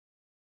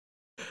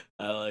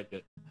 I like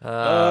it.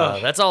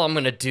 That's all I'm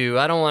going to do.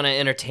 I don't want to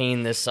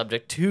entertain this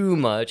subject too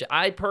much.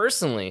 I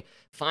personally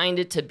find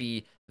it to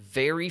be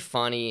very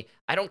funny.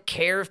 I don't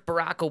care if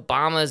Barack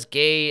Obama is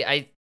gay.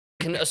 I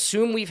can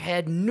assume we've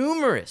had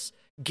numerous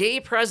gay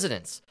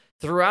presidents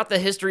throughout the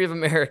history of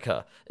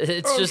America.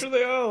 It's just sure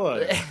they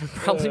are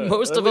probably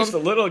most of them. At least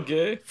them. a little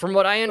gay. From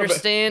what I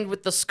understand,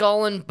 with the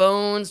skull and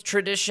bones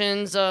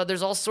traditions,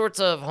 there's all sorts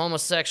of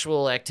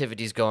homosexual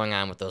activities going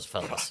on with those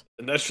fellas.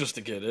 And that's just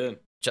to get in.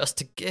 Just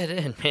to get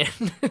in, man.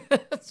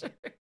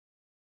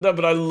 No,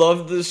 but I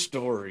love this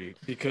story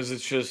because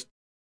it's just,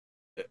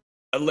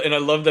 and I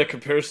love that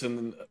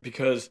comparison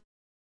because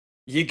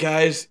you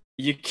guys,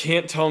 you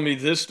can't tell me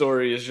this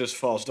story is just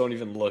false. Don't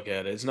even look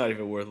at it. It's not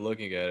even worth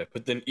looking at it.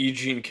 But then E.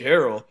 Jean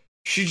Carroll,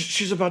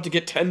 she's about to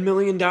get $10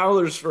 million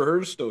for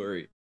her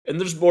story,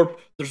 and there's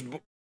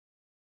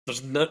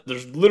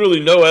literally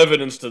no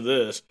evidence to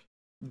this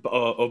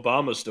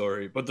Obama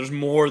story, but there's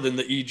more than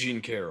the E.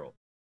 Jean Carroll,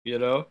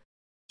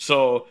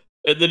 So,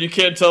 and then you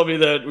can't tell me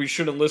that we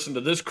shouldn't listen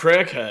to this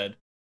crackhead.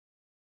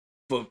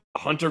 But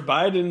Hunter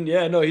Biden,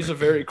 he's a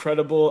very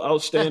credible,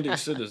 outstanding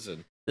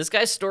citizen. This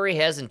guy's story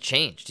hasn't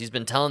changed. He's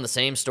been telling the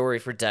same story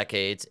for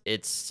decades.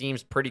 It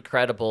seems pretty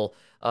credible.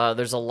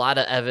 There's a lot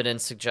of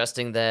evidence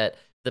suggesting that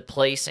the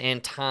place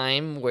and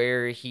time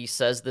where he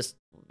says this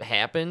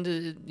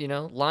happened,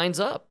 lines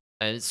up.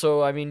 And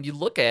so, I mean, you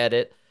look at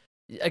it,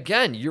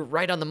 again, you're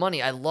right on the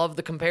money. I love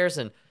the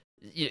comparison.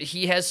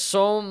 He has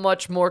so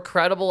much more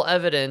credible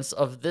evidence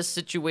of this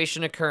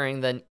situation occurring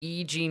than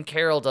E. Jean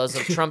Carroll does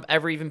of Trump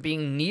ever even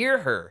being near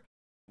her.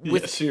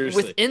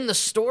 Seriously. Within the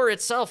store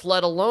itself,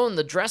 let alone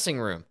the dressing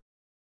room.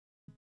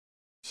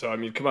 So, I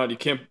mean, come on, you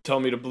can't tell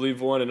me to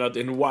believe one and not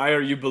and why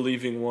are you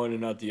believing one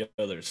and not the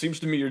other? It seems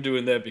to me you're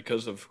doing that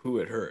because of who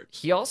it hurt.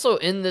 He also,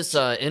 in this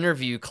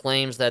interview,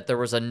 claims that there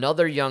was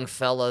another young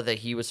fella that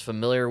he was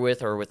familiar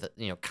with or with,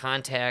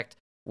 contact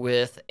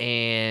with,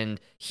 and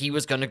he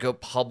was going to go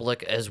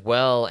public as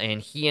well,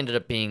 and he ended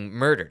up being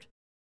murdered.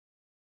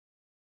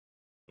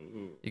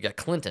 Ooh. You got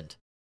Clinton.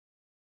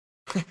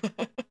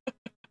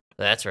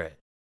 That's right.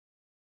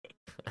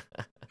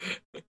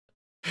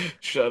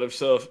 Shot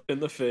himself in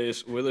the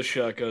face with a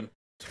shotgun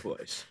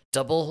twice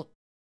Double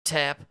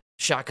tap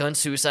shotgun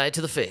suicide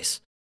to the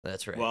face.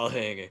 That's right. while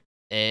hanging.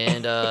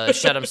 And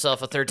shot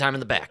himself a third time in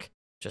the back,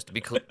 just to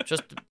be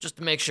just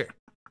to make sure.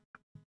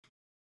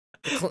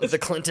 The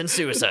Clinton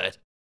suicide.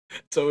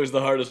 It's always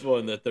the hardest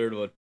one, that third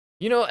one.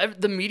 You know,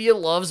 the media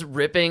loves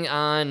ripping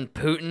on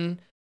Putin.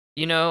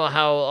 You know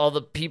how all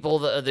the people,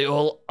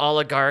 the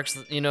oligarchs,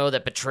 you know,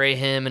 that betray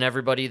him and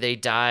everybody, they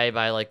die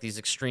by like these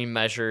extreme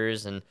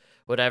measures and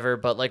whatever.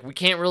 But like, we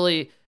can't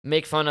really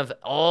make fun of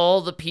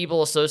all the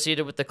people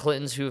associated with the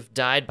Clintons who've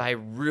died by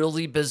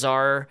really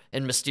bizarre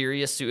and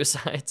mysterious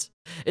suicides.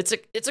 It's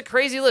a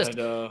crazy list.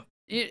 I know.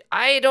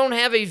 I don't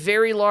have a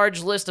very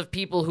large list of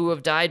people who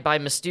have died by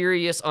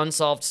mysterious,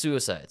 unsolved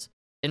suicides.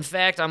 In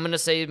fact, I'm going to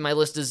say my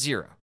list is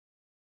 0.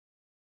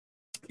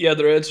 Yeah,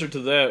 their answer to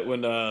that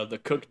when the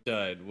cook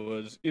died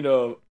was, you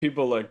know,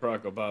 people like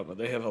Barack Obama,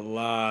 they have a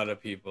lot of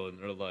people in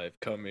their life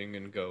coming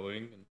and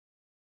going. And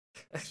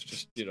it's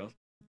just, you know.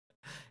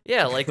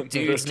 Yeah, like There's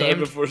dudes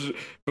time named...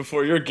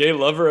 before your gay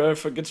lover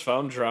gets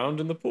found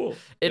drowned in the pool.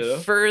 It you know?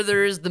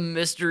 furthers the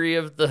mystery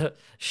of the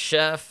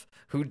chef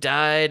who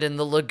died in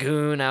the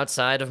lagoon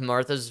outside of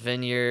Martha's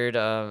Vineyard,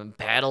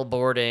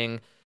 paddleboarding.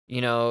 You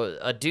know,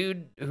 a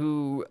dude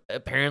who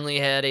apparently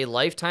had a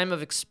lifetime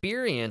of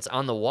experience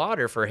on the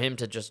water for him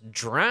to just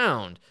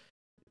drown.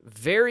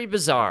 Very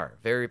bizarre,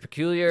 very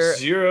peculiar.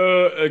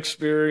 0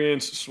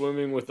 experience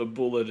swimming with a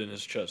bullet in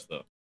his chest,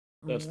 though.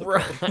 That's the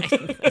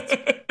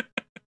right.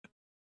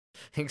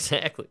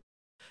 Exactly.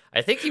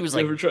 I think he was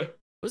like,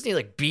 wasn't he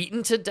like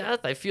beaten to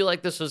death? I feel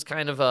like this was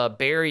kind of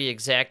Barry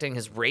exacting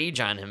his rage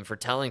on him for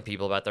telling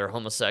people about their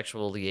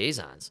homosexual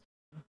liaisons.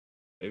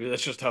 Maybe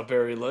that's just how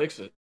Barry likes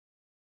it.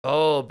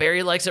 Oh,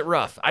 Barry likes it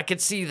rough. I could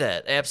see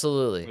that.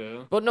 Absolutely.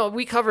 Yeah. But no,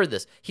 we covered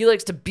this. He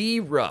likes to be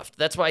roughed.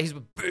 That's why he's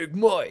with Big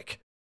Mike.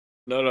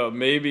 No,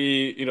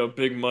 maybe, you know,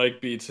 Big Mike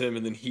beats him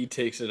and then he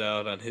takes it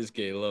out on his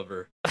gay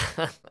lover.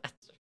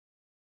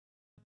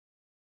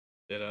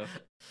 You know?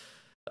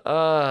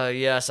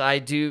 Yes, I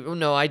do.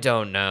 No, I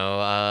don't know.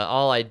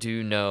 All I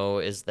do know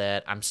is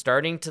that I'm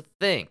starting to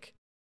think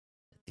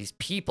these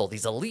people,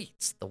 these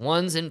elites, the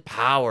ones in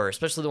power,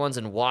 especially the ones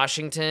in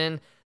Washington,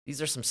 these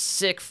are some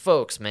sick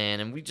folks, man,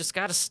 and we just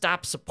got to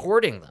stop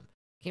supporting them.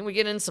 Can't we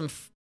get in some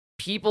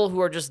people who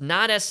are just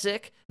not as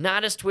sick,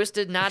 not as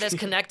twisted, not as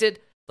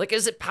connected? Like,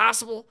 is it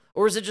possible?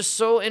 Or is it just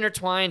so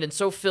intertwined and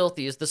so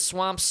filthy? Is the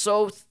swamp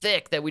so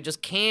thick that we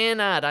just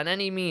cannot, on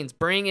any means,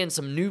 bring in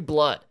some new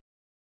blood?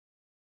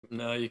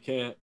 No, you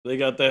can't. They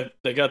got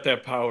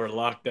that power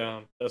locked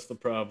down. That's the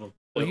problem.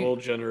 The Well,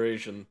 old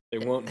generation, they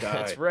won't die.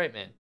 That's right,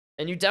 man.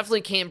 And you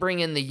definitely can't bring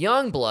in the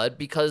young blood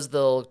because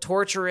they'll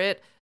torture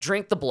it,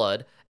 drink the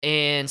blood,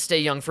 and stay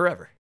young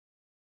forever.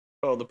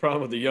 Oh, the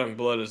problem with the young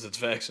blood is it's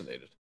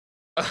vaccinated.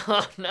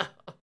 Oh, no.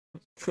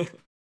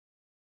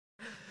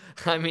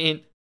 I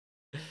mean,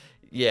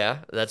 yeah,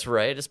 that's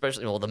right.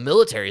 Especially, well, the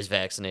military's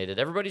vaccinated.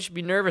 Everybody should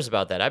be nervous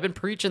about that. I've been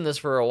preaching this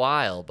for a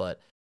while, but,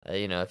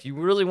 you know, if you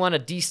really want to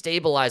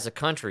destabilize a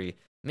country,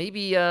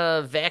 maybe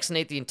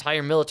vaccinate the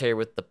entire military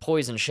with the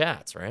poison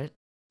shots, right?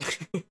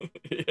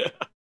 Yeah.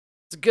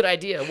 It's a good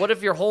idea. What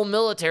if your whole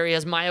military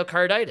has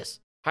myocarditis?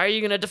 How are you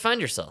going to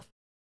defend yourself?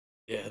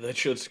 Yeah, that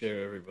should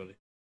scare everybody.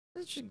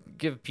 That should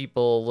give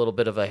people a little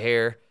bit of a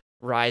hair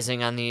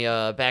rising on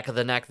the back of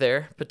the neck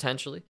there,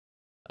 potentially.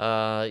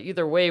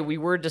 Either way, we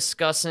were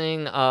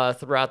discussing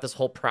throughout this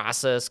whole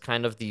process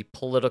kind of the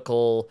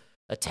political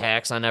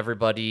attacks on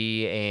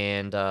everybody,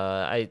 and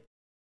I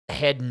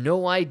had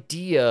no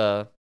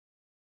idea,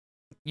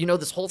 you know,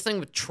 this whole thing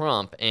with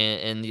Trump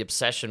and the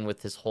obsession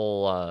with his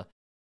whole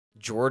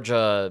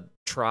Georgia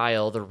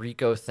trial, the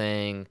RICO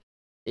thing.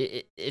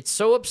 It's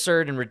so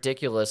absurd and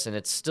ridiculous, and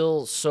it's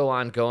still so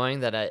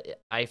ongoing that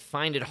I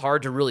find it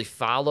hard to really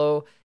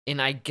follow.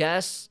 And I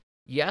guess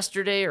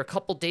yesterday or a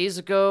couple days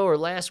ago or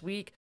last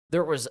week,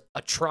 there was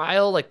a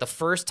trial, like the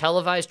first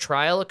televised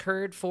trial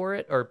occurred for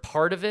it, or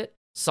part of it.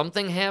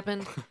 Something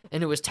happened,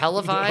 and it was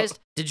televised. No.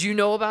 Did you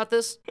know about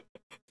this?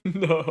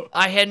 No.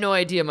 I had no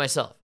idea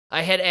myself.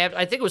 I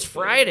think it was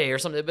Friday or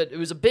something, but it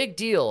was a big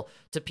deal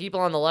to people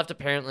on the left,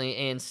 apparently,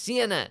 and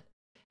CNN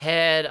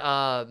had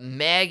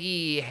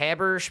Maggie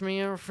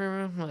Haberman,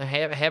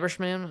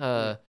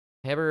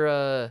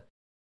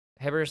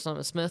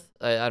 Smith.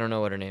 I don't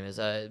know what her name is.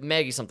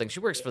 Maggie something. She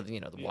works for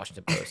the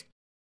Washington Post.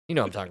 You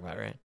know what I'm talking about,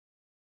 right?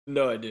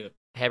 No idea.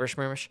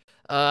 Habershmirmish.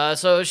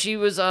 So she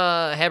was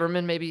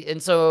Haberman maybe,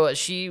 and so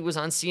she was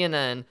on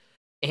CNN.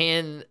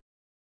 And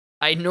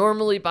I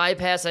normally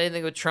bypass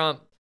anything with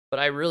Trump, but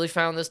I really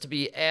found this to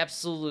be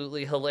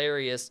absolutely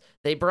hilarious.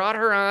 They brought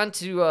her on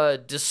to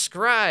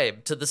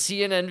describe to the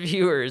CNN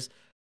viewers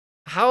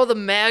how the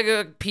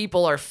MAGA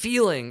people are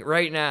feeling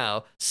right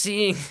now,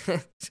 seeing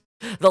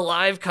the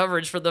live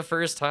coverage for the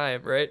first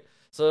time, right?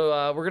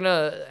 So we're going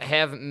to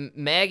have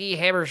Maggie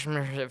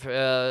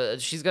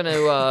Habershmirmish, she's going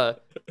to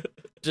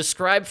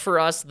describe for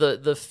us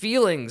the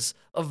feelings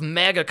of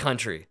MAGA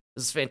country.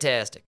 This is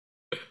fantastic.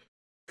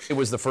 It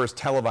was the first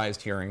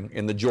televised hearing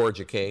in the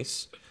Georgia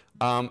case.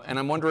 And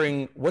I'm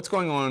wondering what's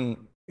going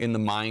on in the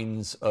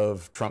minds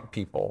of Trump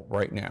people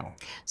right now.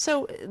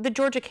 So the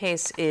Georgia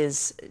case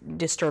is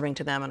disturbing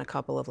to them on a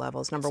couple of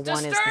levels. Number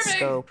one is the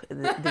scope,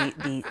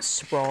 the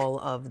sprawl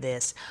of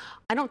this.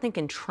 I don't think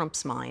in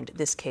Trump's mind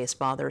this case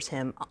bothers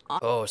him.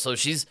 Oh, so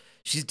she's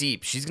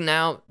deep. She's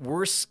now,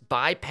 we're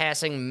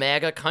bypassing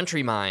MAGA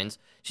country minds.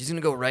 She's going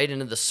to go right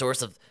into the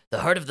source of the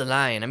heart of the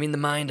lion. I mean, the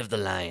mind of the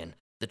lion.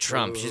 The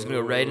Trump. She's gonna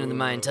go right into the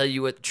mind, tell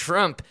you what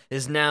Trump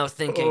is now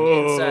thinking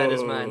inside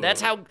his mind.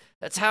 That's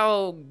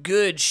how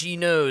good she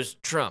knows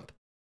Trump.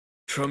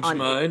 Trump's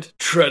mind.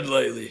 Tread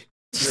lightly.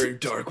 You're in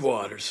dark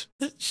waters.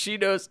 She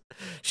knows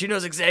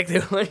exactly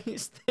what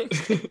he's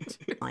thinking.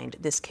 Mind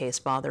this case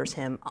bothers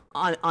him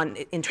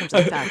in terms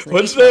of the facts. And the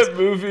What's details. that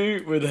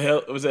movie with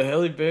was it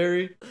Halle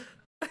Berry?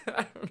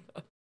 I don't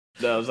know.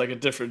 No, it was like a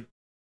different,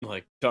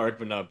 like dark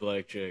but not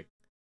black chick.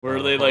 Where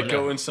they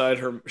go inside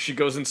her, she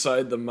goes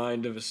inside the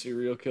mind of a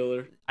serial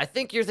killer. I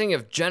think you're thinking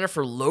of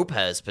Jennifer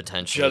Lopez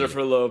potentially.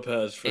 Jennifer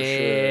Lopez for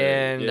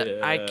and sure.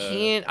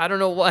 Yeah. I don't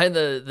know why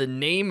the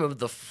name of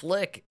the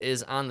flick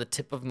is on the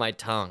tip of my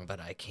tongue, but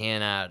I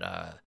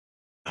cannot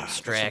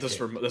extract it.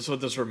 That's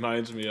what this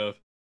reminds me of.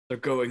 They're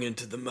going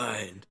into the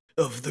mind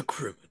of the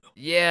criminal.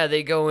 Yeah,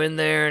 they go in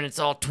there and it's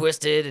all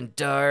twisted and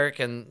dark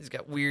and he's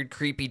got weird,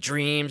 creepy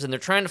dreams and they're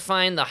trying to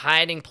find the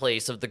hiding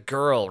place of the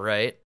girl,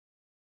 right?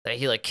 That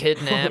he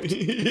kidnapped.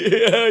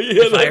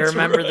 If I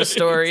remember the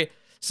story.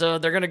 So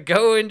they're gonna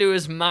go into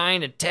his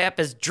mind and tap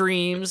his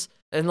dreams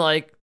and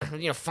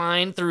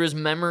find through his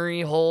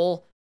memory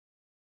hole.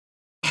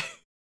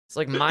 It's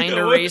like Mind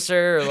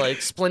Eraser or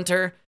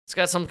Splinter. It's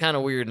got some kind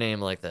of weird name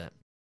like that.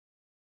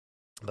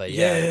 But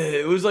yeah,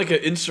 it was like an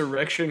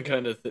insurrection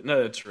kind of thing.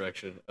 Not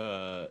insurrection,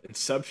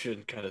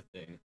 Inception kind of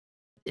thing.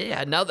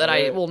 Yeah, now that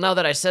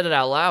I said it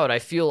out loud, I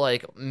feel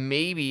like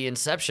maybe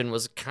Inception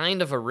was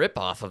kind of a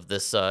ripoff of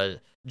this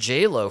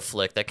J-Lo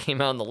flick that came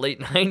out in the late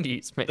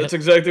 90s, man. That's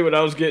exactly what I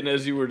was getting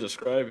as you were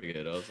describing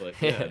it. I was like,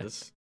 yeah,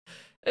 this...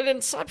 And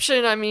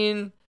Inception, I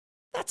mean,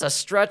 that's a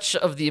stretch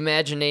of the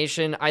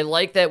imagination. I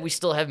like that we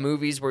still have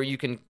movies where you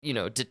can,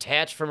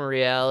 detach from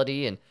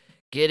reality and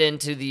get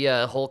into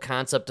the whole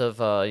concept of,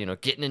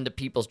 getting into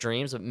people's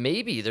dreams. But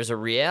maybe there's a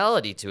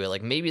reality to it.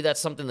 Like, maybe that's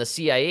something the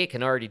CIA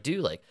can already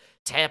do. Like,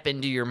 tap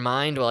into your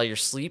mind while you're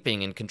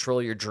sleeping and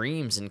control your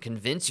dreams and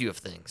convince you of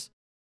things.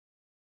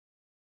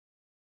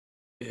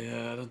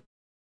 Yeah,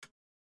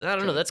 I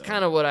don't know. That's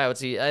kind of what I would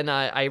see. And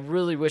I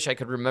really wish I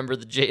could remember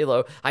the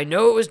J-Lo. I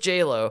know it was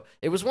J-Lo.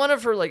 It was one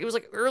of her, it was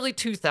early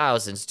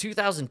 2000s,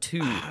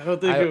 2002. I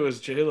don't think it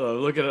was J-Lo.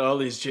 I'm looking at all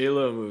these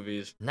J-Lo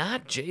movies.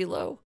 Not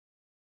J-Lo?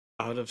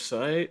 Out of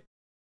Sight?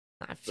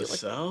 I feel The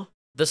Cell?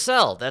 The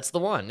Cell. That's the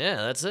one. Yeah,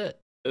 that's it.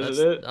 Is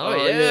it?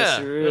 Oh, yeah.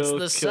 Serial It's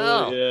The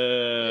Cell.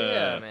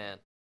 Yeah. Yeah, man.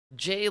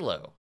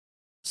 J-Lo.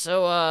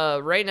 So,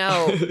 right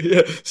now...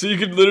 yeah, so you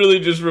could literally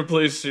just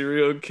replace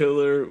serial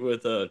killer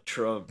with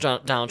Trump.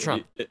 Donald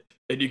Trump.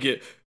 And you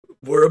get,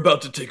 we're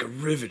about to take a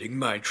riveting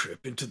mind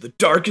trip into the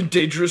dark and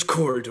dangerous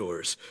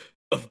corridors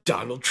of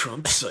Donald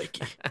Trump's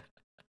psyche. And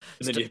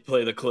then you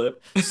play the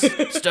clip.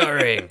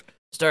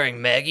 starring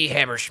Maggie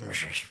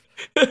Hammersmith.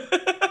 I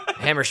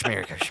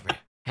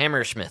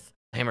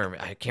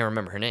can't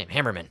remember her name.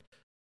 Hammerman.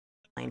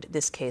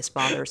 This case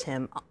bothers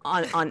him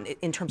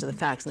in terms of the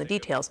facts and the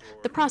details.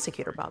 The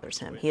prosecutor bothers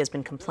him. He has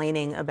been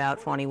complaining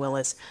about Fani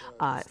Willis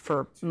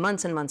for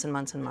months and months and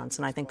months and months,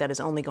 and I think that is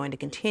only going to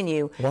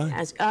continue.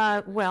 Why?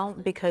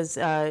 Because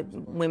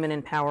women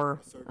in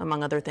power,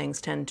 among other things,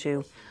 tend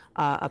to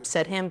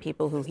upset him.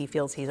 People who he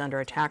feels he's under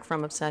attack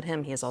from upset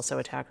him. He has also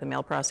attacked the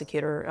male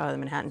prosecutor, the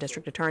Manhattan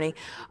District Attorney.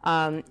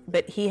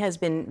 But he has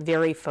been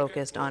very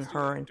focused on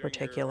her in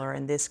particular,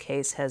 and this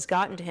case has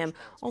gotten to him.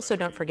 Also,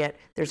 don't forget,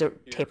 there's a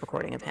tape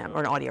recording of him, or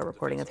an audio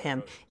recording of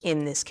him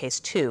in this case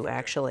too,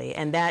 actually,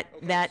 and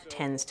that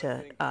tends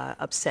to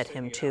upset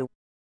him too.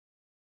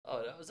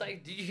 Oh, that was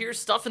did you hear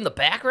stuff in the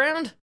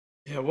background?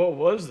 Yeah, what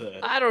was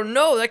that? I don't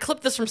know. That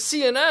clip that's from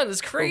CNN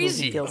is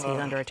crazy. He feels he's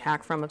under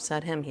attack from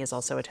upset him. He has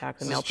also attacked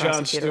the male Jon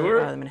prosecutor,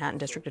 Stewart? the Manhattan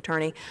District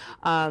Attorney.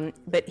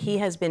 But he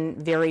has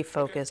been very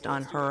focused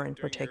on her in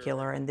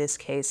particular, and this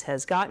case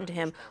has gotten to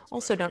him.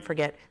 Also, don't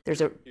forget,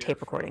 there's a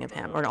tape recording of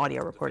him, or an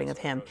audio recording of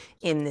him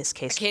in this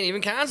case. I can't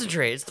even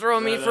concentrate. It's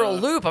throwing me for a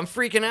loop. I'm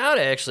freaking out,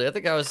 actually. I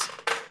think I was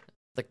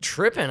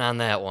tripping on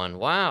that one.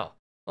 Wow.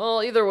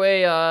 Well, either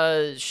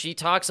way, she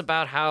talks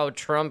about how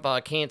Trump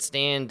can't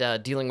stand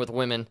dealing with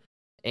women.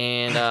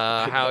 And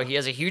how he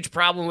has a huge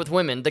problem with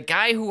women. The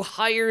guy who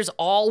hires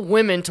all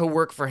women to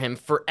work for him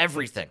for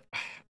everything.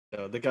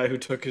 The guy who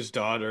took his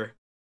daughter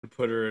and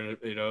put her in,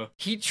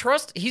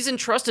 He's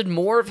entrusted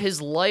more of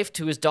his life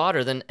to his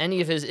daughter than any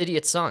of his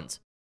idiot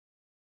sons.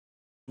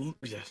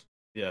 Yes.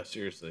 Yeah,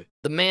 seriously.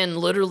 The man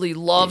literally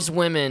loves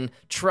women,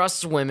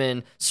 trusts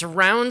women,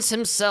 surrounds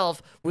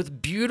himself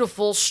with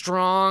beautiful,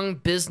 strong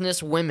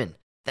business women.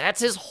 That's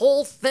his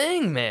whole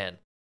thing, man.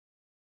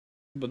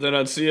 But then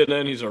on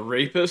CNN, he's a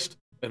rapist.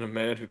 and a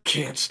man who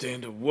can't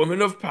stand a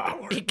woman of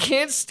power. He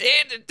can't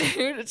stand it,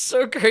 dude. It's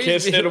so crazy.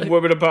 Can't stand a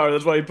woman of power.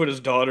 That's why he put his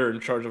daughter in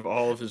charge of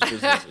all of his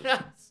businesses.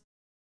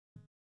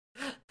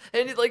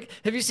 And like,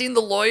 have you seen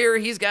the lawyer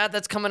he's got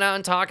that's coming out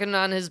and talking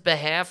on his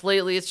behalf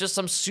lately? It's just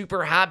some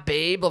super hot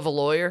babe of a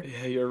lawyer.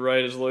 Yeah, you're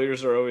right. His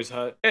lawyers are always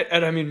hot.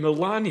 And I mean,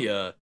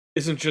 Melania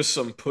isn't just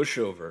some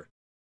pushover.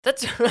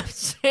 That's what I'm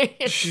saying.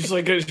 She was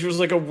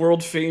like a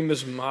world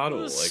famous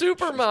model.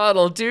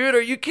 Supermodel, dude.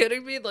 Are you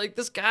kidding me? Like,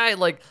 this guy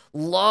like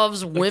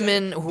loves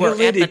women who are the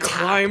lady at the top.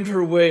 climbed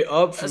her way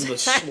up from the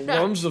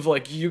slums of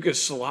like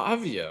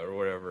Yugoslavia or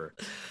whatever.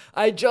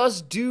 I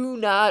just do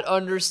not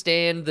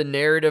understand the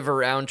narrative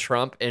around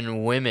Trump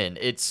and women.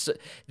 It's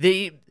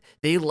they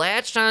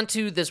latched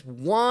onto this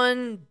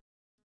one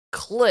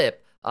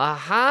clip, a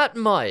hot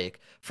mic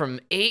from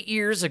 8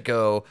 years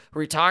ago,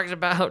 where he talked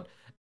about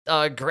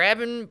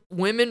grabbing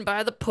women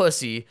by the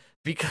pussy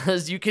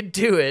because you could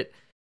do it,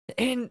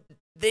 and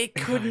they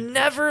could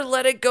never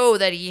let it go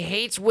that he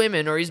hates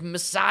women or he's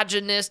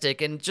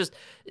misogynistic, and just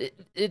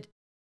it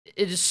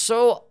is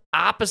so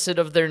opposite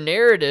of their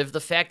narrative, the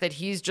fact that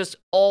he's just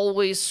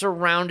always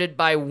surrounded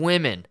by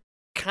women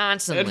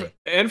constantly.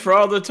 And for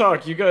all the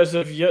talk, you guys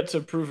have yet to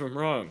prove him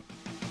wrong.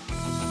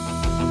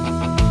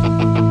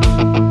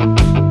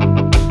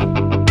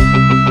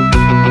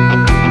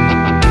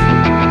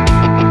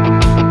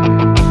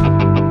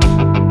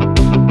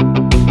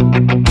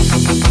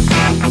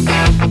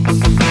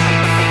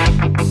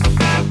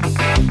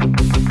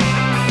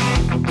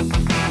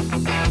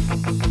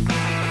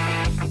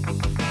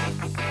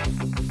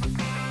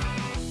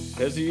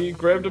 Has he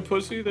grabbed a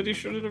pussy that he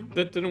shouldn't have,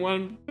 that didn't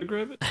want him to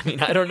grab it? I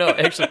mean, I don't know.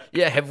 Actually,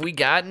 yeah, have we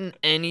gotten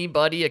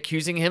anybody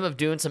accusing him of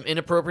doing some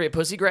inappropriate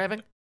pussy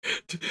grabbing?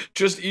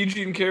 Just E.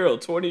 Jean Carroll,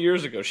 20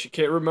 years ago. She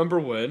can't remember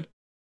when,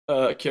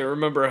 can't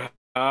remember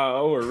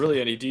how, or really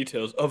any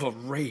details of a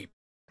rape.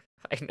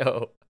 I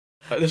know.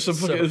 This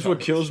is what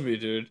kills me,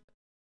 dude.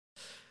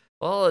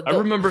 Well, I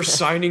remember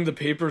signing the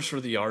papers for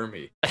the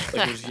army.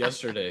 Like it was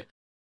yesterday.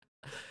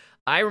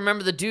 I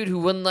remember the dude who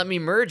wouldn't let me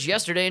merge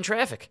yesterday in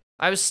traffic.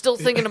 I was still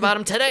thinking about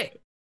him today.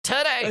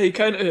 He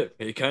kind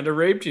of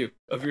raped you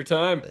of your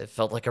time. It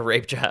felt like a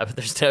rape job.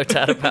 There's no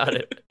doubt about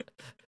it.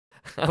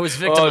 I was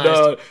victimized.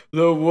 Oh no,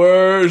 the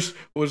worst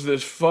was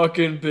this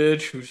fucking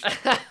bitch who's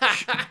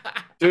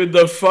dude,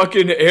 the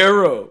fucking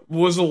arrow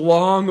was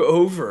long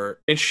over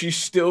and she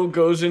still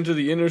goes into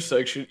the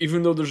intersection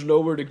even though there's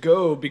nowhere to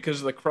go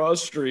because the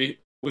cross street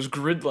was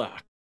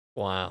gridlocked.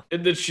 Wow.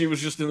 And then she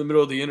was just in the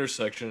middle of the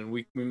intersection and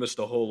we missed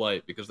a whole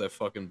light because that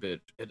fucking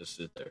bitch had to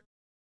sit there.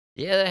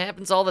 Yeah, that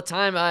happens all the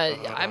time.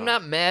 I'm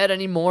not mad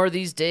anymore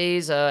these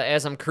days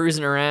as I'm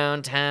cruising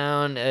around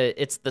town.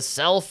 It's the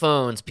cell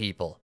phones,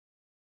 people.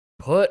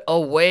 Put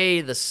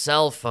away the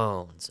cell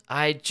phones.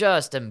 I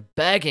just am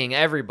begging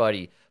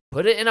everybody.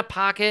 Put it in a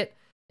pocket,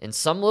 in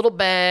some little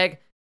bag,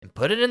 and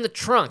put it in the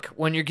trunk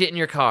when you're getting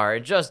your car.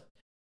 And just,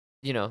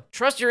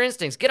 trust your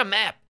instincts. Get a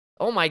map.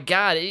 Oh my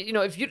God.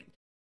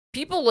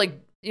 People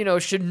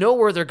should know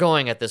where they're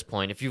going at this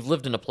point if you've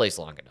lived in a place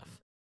long enough.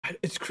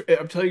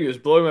 I'm telling you, it's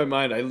blowing my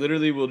mind. I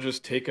literally will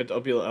just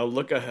I'll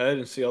look ahead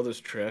and see all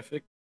this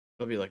traffic.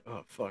 I'll be like,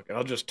 oh fuck, and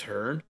I'll just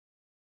turn,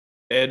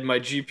 and my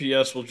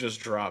GPS will just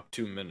drop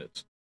 2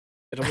 minutes.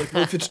 And I'm like,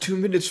 well, if it's 2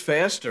 minutes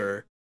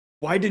faster,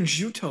 why didn't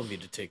you tell me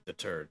to take the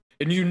turn?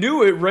 And you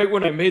knew it right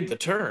when I made the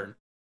turn.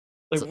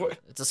 Like, what?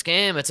 It's a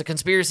scam. It's a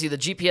conspiracy. The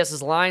GPS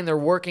is lying. They're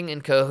working in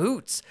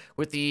cahoots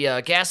with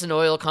the gas and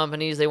oil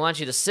companies. They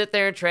want you to sit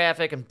there in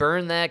traffic and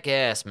burn that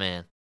gas,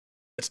 man.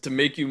 It's to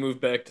make you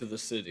move back to the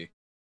city.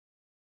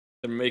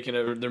 They're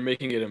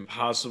making it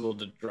impossible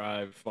to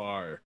drive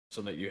far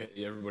so that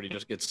everybody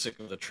just gets sick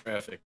of the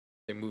traffic.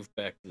 They move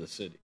back to the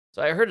city.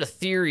 So I heard a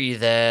theory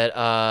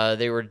that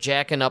they were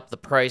jacking up the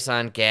price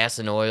on gas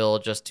and oil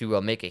just to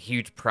make a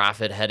huge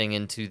profit heading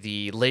into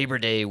the Labor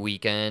Day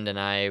weekend, and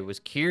I was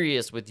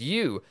curious with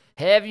you,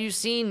 have you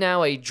seen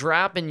now a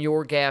drop in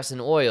your gas and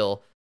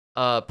oil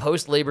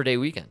post Labor Day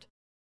weekend?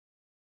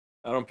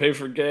 I don't pay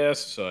for gas,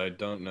 so I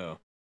don't know.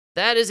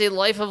 That is a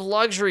life of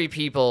luxury,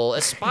 people.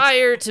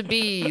 Aspire to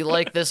be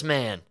like this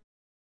man.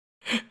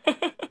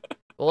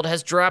 Well, it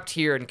has dropped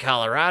here in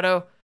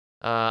Colorado.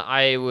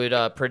 I would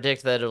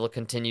predict that it'll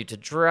continue to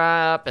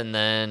drop, and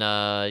then,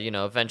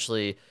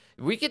 eventually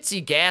we could see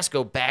gas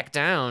go back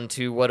down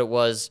to what it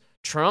was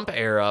Trump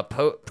era,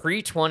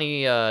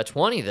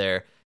 pre-2020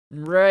 there,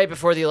 right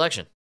before the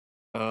election.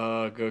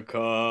 Good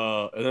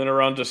call. And then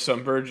around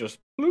December, just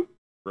bloop,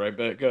 right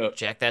back up.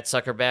 Jack that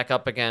sucker back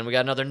up again. We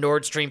got another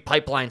Nord Stream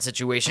pipeline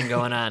situation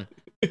going on.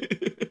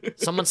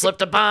 Someone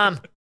slipped a bomb.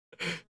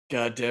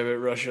 God damn it,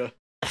 Russia.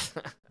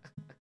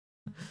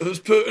 It was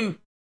Putin.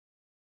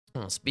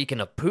 Well, speaking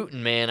of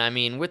Putin, man, I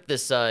mean, with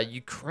this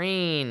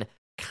Ukraine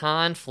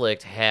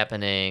conflict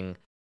happening,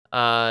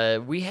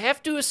 we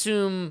have to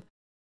assume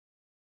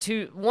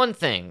one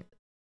thing.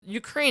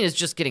 Ukraine is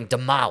just getting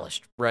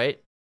demolished, right?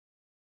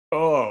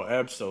 Oh,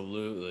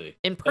 absolutely.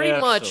 And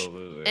pretty much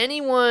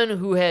anyone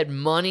who had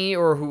money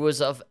or who was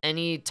of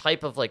any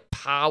type of like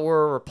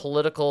power or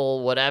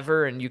political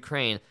whatever in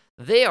Ukraine,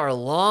 They are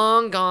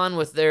long gone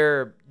with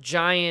their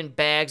giant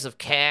bags of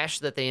cash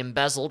that they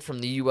embezzled from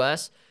the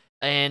U.S.,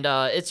 and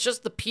it's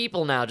just the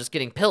people now just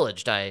getting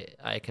pillaged,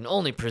 I can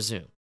only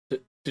presume.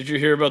 Did you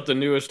hear about the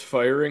newest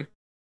firing?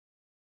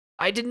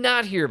 I did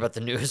not hear about the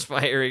newest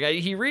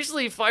firing. He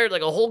recently fired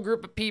like a whole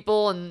group of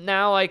people, and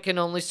now I can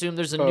only assume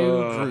there's a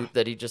new group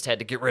that he just had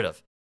to get rid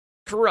of.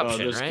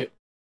 Corruption, right?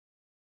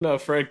 No,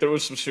 Frank, there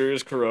was some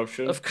serious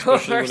corruption. Of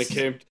course.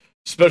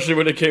 Especially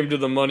when it came to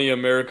the money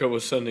America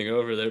was sending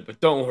over there. But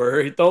don't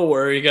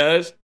worry,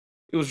 guys.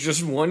 It was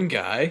just one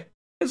guy,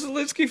 and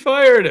Zelensky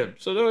fired him,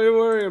 so don't you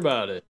worry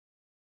about it.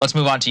 Let's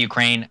move on to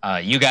Ukraine.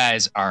 You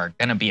guys are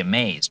going to be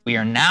amazed. We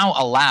are now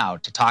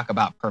allowed to talk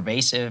about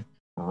pervasive,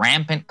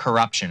 rampant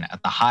corruption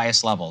at the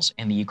highest levels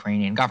in the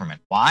Ukrainian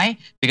government. Why?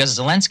 Because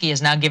Zelensky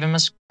has now given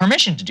us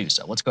permission to do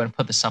so. Let's go ahead and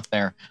put this up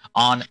there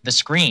on the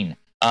screen.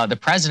 The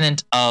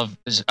president of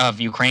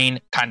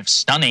Ukraine kind of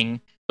stunning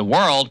the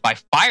world by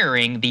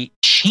firing the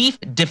chief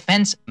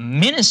defense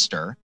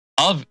minister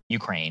of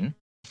Ukraine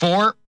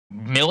for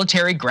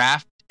military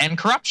graft and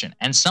corruption.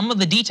 And some of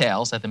the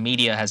details that the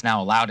media has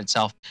now allowed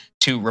itself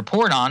to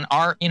report on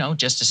are,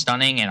 just as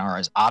stunning and are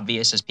as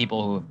obvious as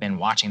people who have been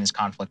watching this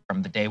conflict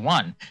from the day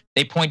one.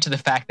 They point to the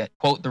fact that,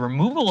 quote, the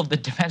removal of the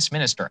defense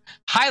minister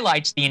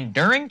highlights the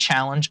enduring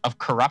challenge of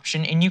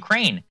corruption in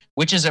Ukraine,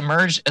 which has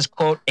emerged as,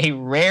 quote, a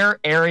rare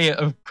area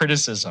of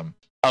criticism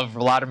of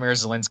Volodymyr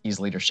Zelensky's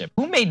leadership.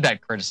 Who made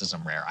that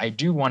criticism rare? I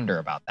do wonder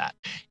about that.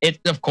 It's,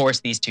 of course,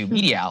 these two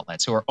media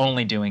outlets who are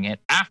only doing it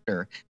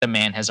after the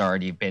man has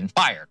already been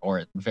fired, or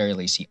at the very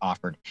least, he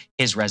offered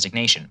his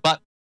resignation.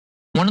 But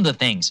one of the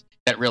things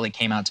that really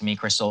came out to me,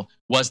 Crystal,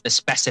 was the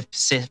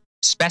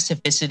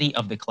specificity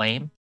of the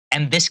claim.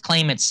 And this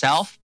claim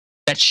itself,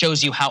 that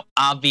shows you how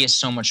obvious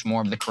so much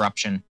more of the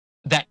corruption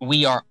that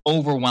we are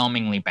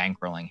overwhelmingly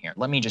bankrolling here.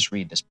 Let me just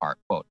read this part,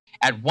 quote,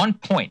 at one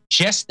point,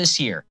 just this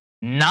year,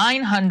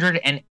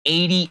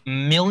 $980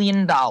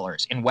 million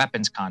in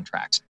weapons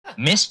contracts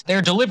missed their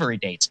delivery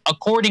dates,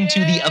 according to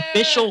the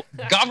official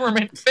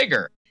government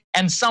figure.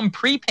 And some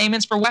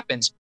prepayments for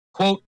weapons,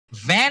 quote,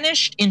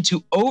 vanished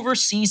into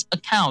overseas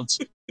accounts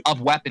of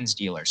weapons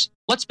dealers.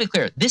 Let's be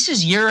clear. This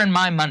is your and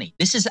my money.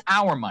 This is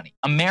our money,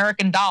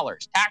 American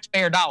dollars,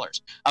 taxpayer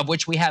dollars, of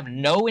which we have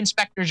no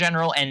inspector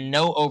general and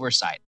no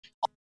oversight.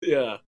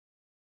 Yeah.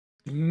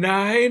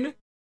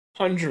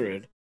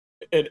 $980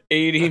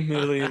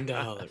 million.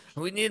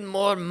 We need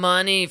more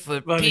money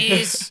for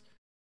peace.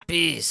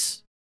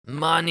 Peace.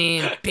 Money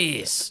and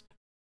peace.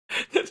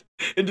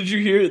 And did you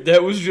hear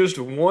that was just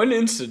one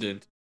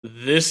incident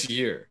this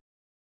year?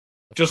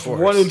 Just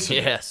one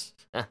incident. Yes.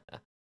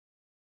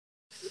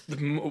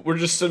 We're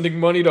just sending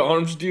money to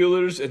arms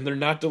dealers and they're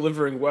not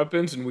delivering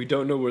weapons and we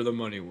don't know where the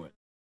money went.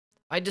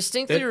 I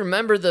distinctly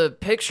remember the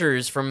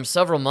pictures from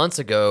several months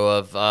ago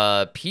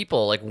of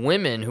people, like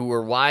women who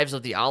were wives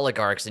of the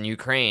oligarchs in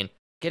Ukraine,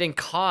 getting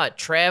caught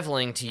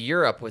traveling to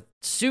Europe with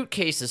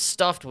suitcases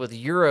stuffed with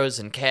euros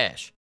and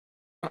cash.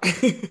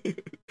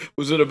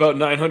 Was it about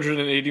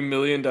 $980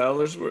 million?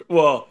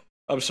 Well,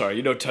 I'm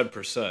sorry,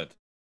 10%.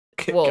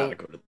 Well, gotta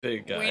go to the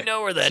big guy. We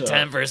know where that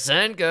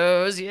 10%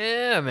 goes.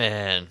 Yeah,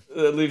 man.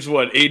 That leaves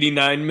what,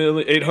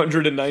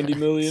 890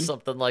 million?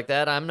 Something like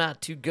that. I'm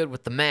not too good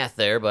with the math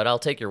there, but I'll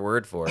take your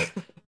word for it.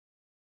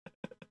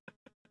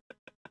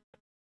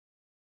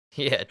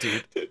 Yeah,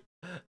 dude.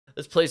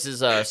 This place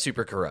is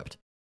super corrupt.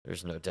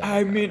 There's no doubt.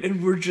 I mean,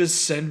 and we're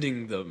just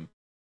sending them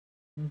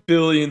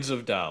billions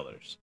of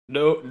dollars.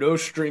 No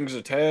strings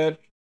attached,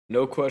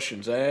 no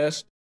questions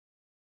asked,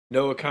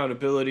 no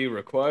accountability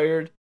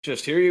required.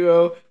 Just here you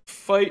go,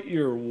 fight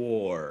your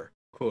war,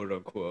 quote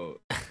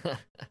unquote.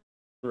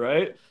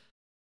 Right?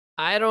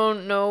 I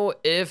don't know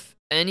if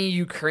any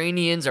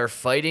Ukrainians are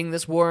fighting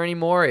this war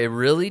anymore. It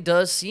really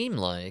does seem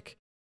like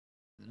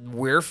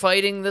we're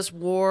fighting this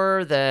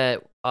war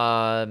that,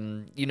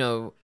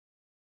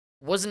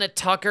 wasn't it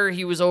Tucker?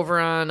 He was over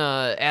on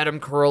Adam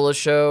Carolla's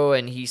show,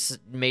 and he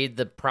made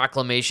the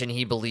proclamation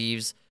he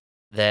believes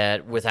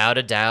that without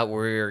a doubt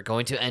we're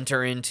going to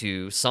enter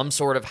into some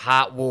sort of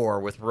hot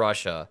war with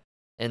Russia,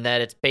 and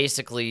that it's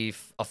basically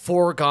a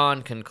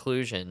foregone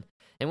conclusion.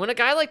 And when a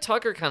guy like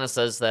Tucker kind of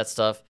says that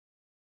stuff,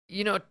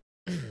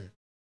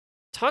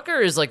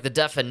 Tucker is like the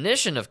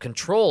definition of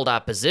controlled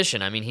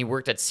opposition. I mean, he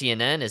worked at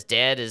CNN. His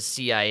dad is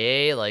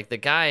CIA. Like, the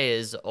guy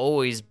has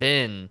always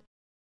been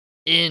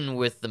in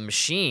with the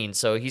machine.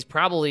 So he's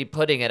probably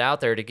putting it out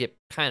there to get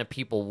kind of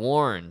people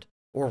warned,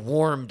 or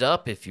warmed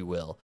up, if you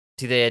will,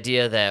 to the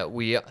idea that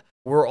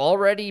we're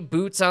already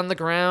boots on the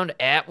ground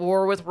at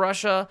war with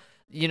Russia.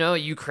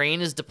 Ukraine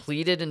is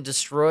depleted and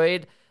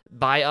destroyed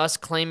by us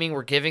claiming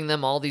we're giving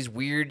them all these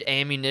weird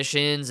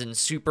ammunitions and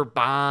super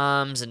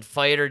bombs and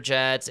fighter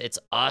jets. It's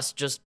us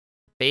just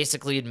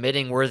basically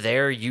admitting we're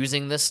there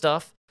using this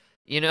stuff.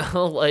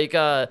 Oh,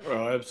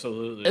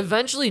 absolutely.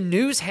 Eventually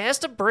news has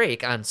to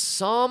break on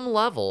some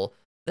level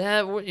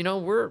that,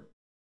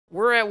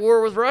 we're at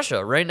war with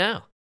Russia right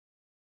now.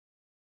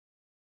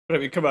 I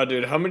mean, come on,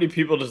 dude. How many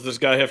people does this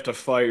guy have to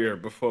fire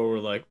before we're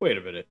like, wait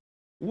a minute,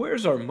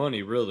 where's our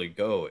money really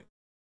going?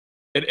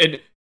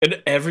 And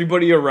And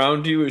everybody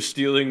around you is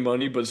stealing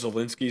money, but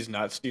Zelensky's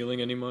not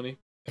stealing any money?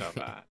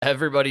 Come on.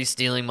 Everybody's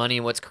stealing money.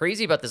 And what's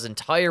crazy about this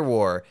entire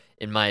war,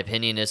 in my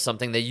opinion, is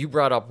something that you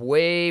brought up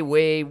way,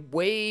 way,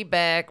 way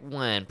back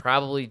when,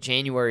 probably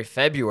January,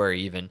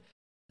 February even,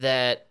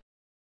 that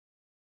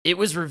it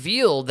was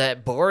revealed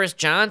that Boris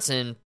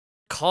Johnson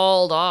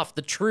called off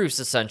the truce,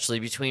 essentially,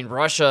 between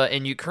Russia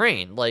and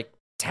Ukraine, like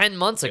 10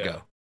 months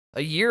ago,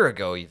 a year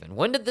ago even.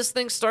 When did this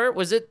thing start?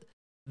 Was it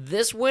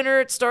this winter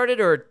it started,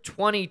 or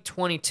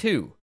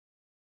 2022?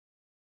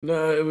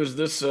 No, it was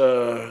this,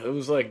 it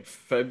was like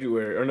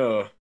February, or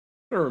no, I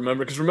don't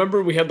remember, because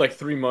remember we had like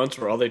 3 months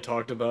where all they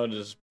talked about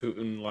is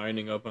Putin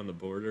lining up on the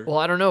border? Well,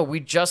 I don't know. We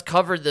just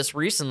covered this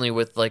recently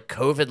with like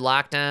COVID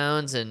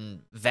lockdowns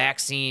and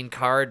vaccine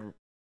card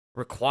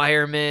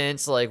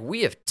requirements. Like,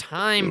 we have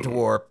timed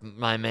warp,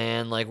 my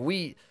man. Like,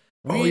 we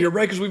Oh, you're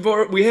right,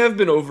 because we have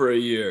been over a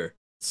year.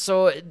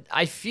 So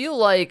I feel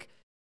like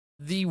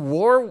the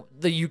war,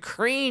 the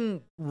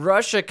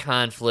Ukraine-Russia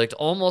conflict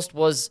almost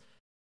was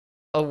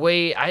a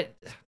way,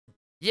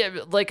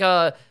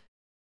 it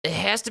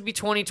has to be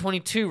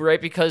 2022,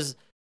 right? Because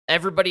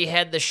everybody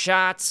had the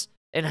shots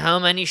and how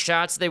many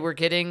shots they were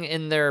getting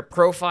in their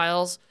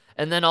profiles,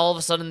 and then all of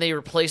a sudden they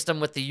replaced them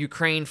with the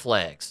Ukraine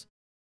flags.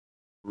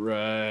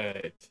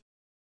 Right.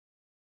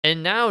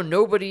 And now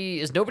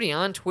nobody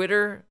on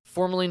Twitter,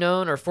 formerly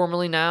known or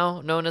formerly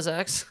now known as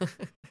X.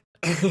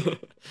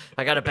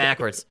 I got it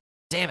backwards.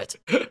 Damn it.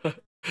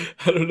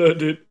 I don't know,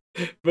 dude.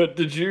 But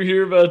did you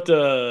hear about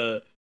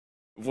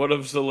one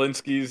of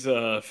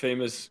Zelensky's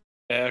famous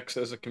acts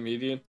as a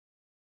comedian?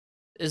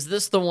 Is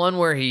this the one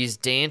where he's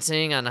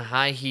dancing on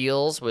high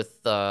heels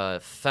with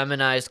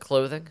feminized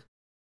clothing?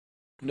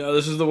 No,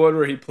 this is the one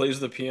where he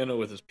plays the piano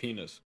with his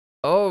penis.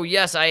 Oh,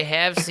 yes, I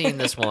have seen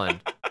this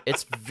one.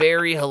 It's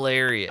very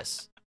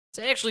hilarious. It's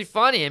actually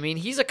funny. I mean,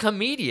 he's a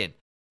comedian.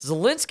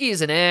 Zelensky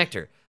is an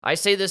actor. I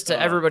say this to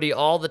everybody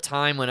all the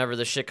time whenever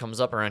this shit comes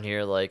up around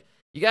here. Like,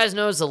 you guys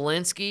know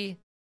Zelensky?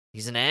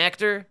 He's an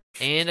actor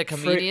and a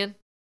comedian.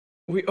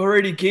 We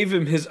already gave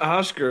him his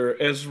Oscar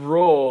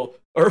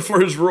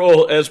for his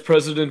role as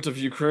president of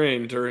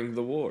Ukraine during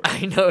the war.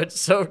 I know,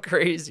 it's so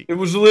crazy. It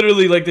was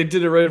literally like they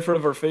did it right in front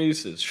of our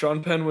faces.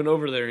 Sean Penn went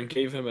over there and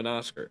gave him an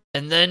Oscar.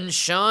 And then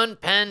Sean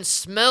Penn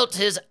smelt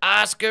his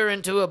Oscar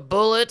into a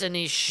bullet and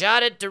he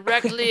shot it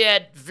directly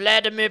at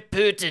Vladimir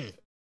Putin.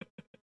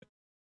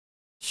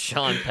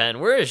 Sean Penn.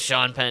 Where is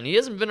Sean Penn? He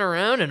hasn't been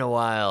around in a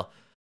while.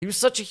 He was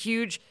such a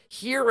huge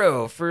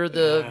hero for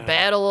the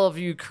Battle of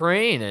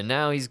Ukraine, and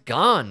now he's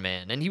gone,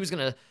 man. And he was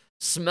going to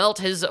smelt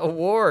his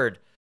award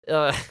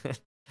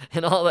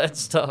and all that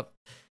stuff.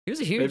 He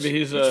was a huge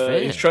Maybe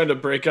fan. He's trying to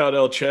break out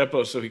El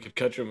Chapo so he could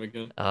catch him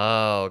again.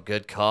 Oh,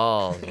 good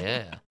call.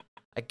 Yeah.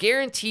 I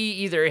guarantee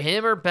either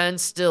him or Ben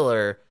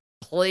Stiller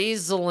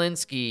plays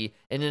Zelensky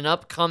in an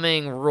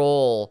upcoming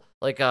role,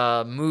 like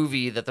a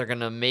movie that they're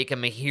going to make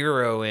him a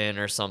hero in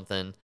or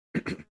something.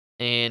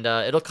 And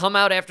it'll come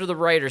out after the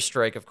writer's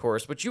strike, of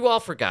course, which you all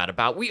forgot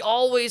about. We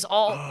always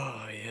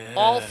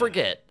all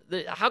forget.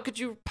 How could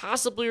you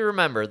possibly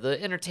remember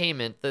the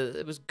entertainment?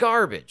 It was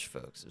garbage,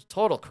 folks. It was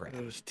total crap.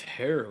 It was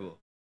terrible.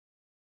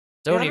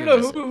 Don't I even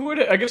don't miss know it. who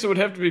would. I guess it would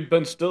have to be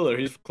Ben Stiller.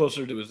 He's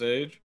closer to his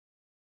age.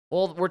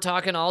 Well, we're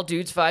talking all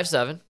dudes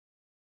 5'7",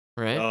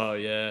 right? Oh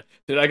yeah,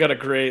 dude, I got a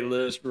great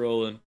list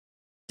rolling.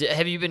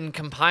 Have you been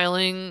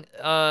compiling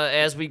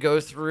as we go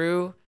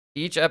through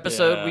each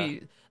episode? Yeah.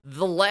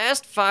 The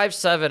last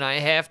 5'7", I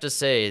have to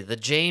say, the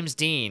James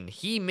Dean,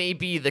 he may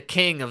be the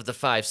king of the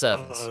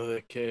 5'7s. Oh,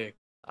 the king.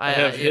 I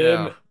have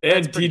him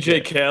and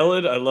DJ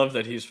Khaled. I love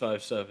that he's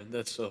 5'7".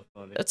 That's so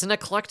funny. That's an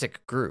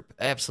eclectic group,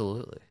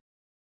 absolutely.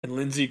 And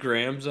Lindsey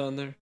Graham's on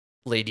there.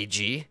 Lady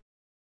G,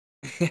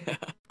 of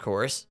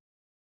course.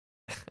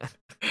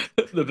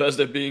 The best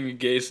at being a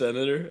gay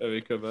senator. I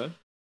mean, come on.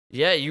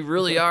 Yeah, you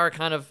really are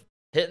kind of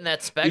hitting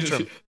that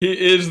spectrum. He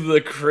is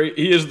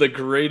the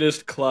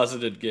greatest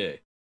closeted gay.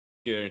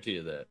 Guarantee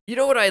you that. You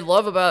know what I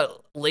love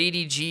about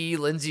Lady G,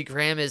 Lindsey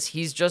Graham, is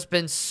he's just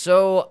been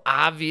so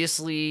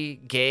obviously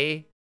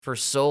gay for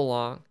so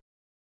long.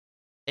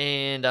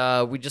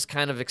 And we just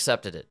kind of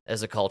accepted it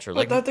as a culture.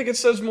 Like, I think it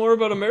says more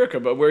about America,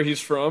 about where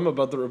he's from,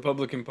 about the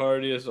Republican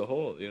Party as a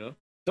whole, you know?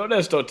 Don't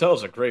ask, don't tell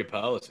is a great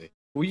policy.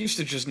 We used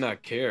to just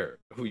not care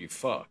who you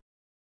fuck.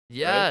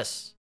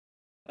 Yes. Right?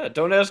 Yeah,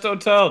 don't ask,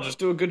 don't tell. Just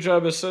do a good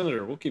job as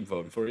senator. We'll keep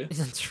voting for you.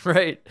 That's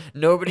right.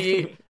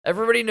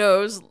 Everybody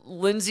knows.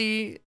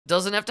 Lindsey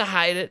doesn't have to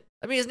hide it.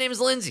 I mean, his name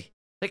is Lindsey.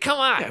 Like, come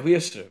on. Yeah, we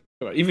used to.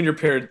 Come on. Even your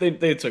parents,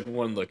 they took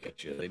one look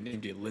at you. They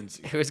named you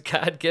Lindsey. It was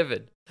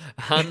God-given.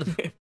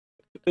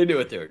 They knew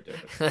what they were doing.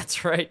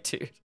 That's right,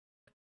 dude.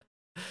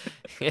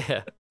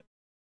 Yeah.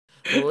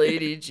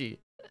 Lady G.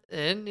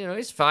 And,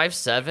 he's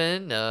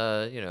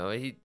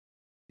 5'7".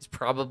 He's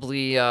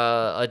probably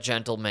a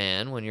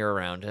gentleman when you're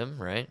around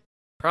him, right?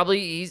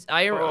 Probably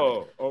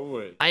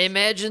wait. I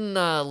imagine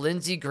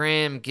Lindsey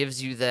Graham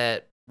gives you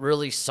that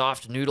really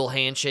soft noodle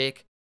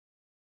handshake.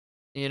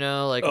 The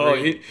no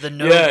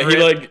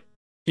grip.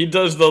 He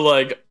does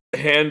the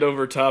hand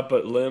over top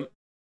but limp.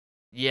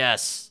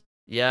 Yes.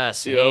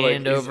 Yes, You know, like,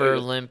 hand he's over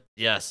like- limp.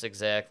 Yes,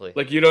 exactly.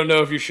 Like, you don't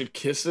know if you should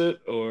kiss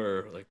it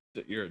or, like,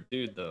 you're a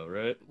dude, though,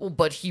 right? Well,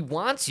 but he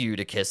wants you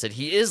to kiss it.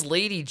 He is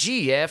Lady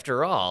G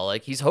after all.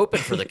 Like, he's hoping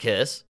for the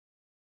kiss.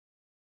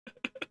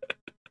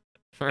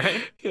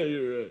 Right? Yeah,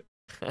 you're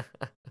right.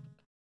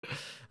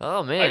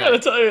 Oh, I man. gotta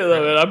tell you,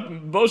 though, man,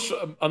 I'm most,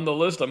 on the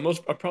list, I'm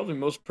probably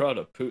most proud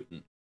of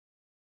Putin.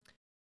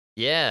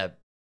 Yeah,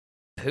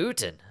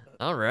 Putin.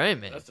 All right,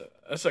 man.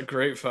 That's a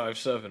great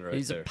 5'7" right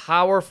He's there. a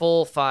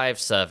powerful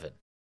 5'7".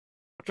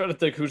 I'm trying to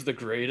think who's the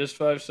greatest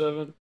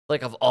 5'7".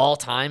 Like, of all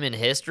time in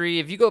history,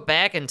 if you go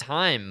back in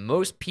time,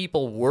 most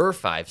people were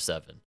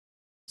 5'7".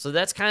 So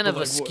that's kind of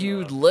But, a like,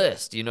 skewed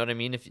list, you know what I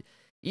mean?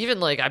 Even,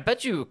 like, I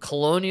bet you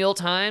colonial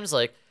times,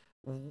 like,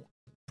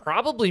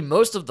 probably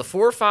most of the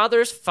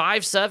forefathers,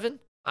 5'7".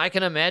 I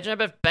can imagine. I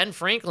bet Ben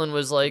Franklin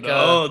was like,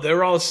 No,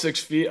 they're all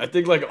 6 feet. I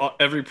think, like,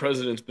 every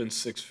president's been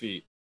 6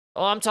 feet.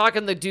 oh, I'm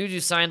talking the dude who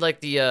signed, like,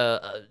 the,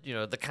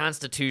 the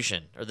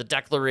Constitution or the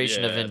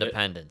Declaration of Yeah,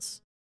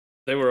 Independence.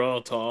 They were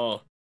all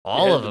tall.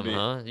 All had of to them, be.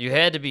 huh? You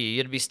had to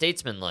be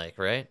statesman-like,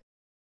 right?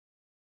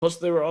 Plus,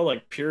 they were all,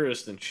 like,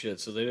 purists and shit,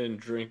 so they didn't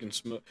drink and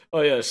smoke.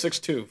 Oh, yeah,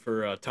 6'2"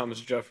 for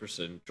Thomas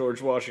Jefferson.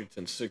 George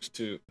Washington,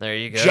 6'2". There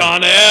you go.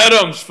 John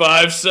Adams,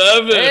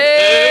 5'7".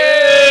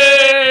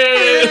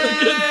 Hey! Look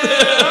at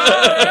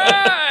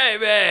that. All right,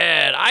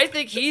 man. I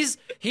think he's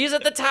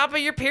at the top of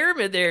your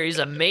pyramid there. He's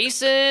a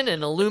Mason,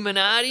 an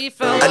Illuminati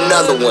fellow.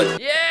 Another one.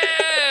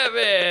 Yeah,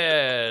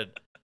 man.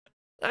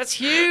 That's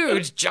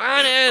huge.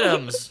 John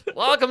Adams.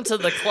 Welcome to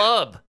the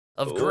club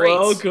of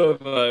greats.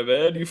 Welcome, my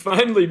man. You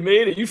finally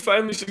made it. You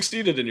finally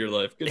succeeded in your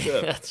life. Good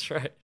job. That's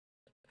right.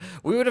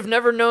 We would have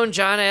never known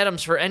John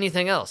Adams for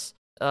anything else.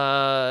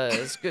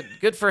 It's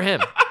good for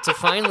him to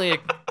finally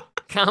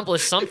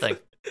accomplish something.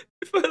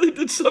 You finally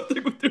did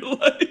something with your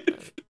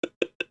life.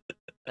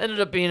 Ended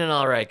up being an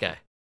all right guy.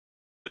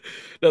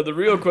 Now, the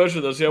real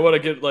question, though, see, I want to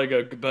get, like,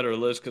 a better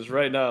list, because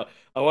right now,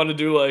 I want to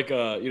do, like,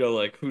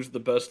 like, who's the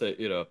best at,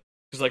 because,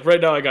 like,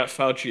 right now I got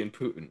Fauci and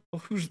Putin.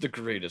 Well, who's the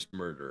greatest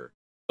murderer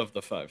of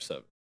the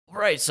 5'7"?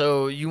 Right,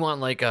 so you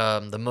want like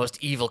the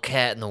most evil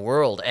cat in the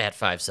world at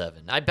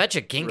 5'7". I bet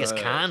you Genghis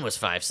Right. Khan was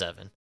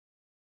 5'7".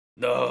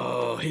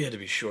 No, he had to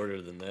be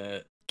shorter than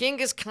that.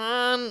 Genghis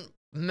Khan,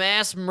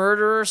 mass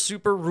murderer,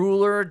 super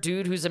ruler,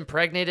 dude who's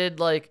impregnated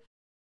like,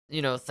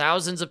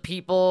 thousands of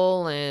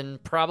people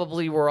and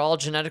probably were all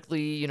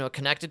genetically,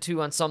 connected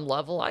to on some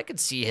level. I could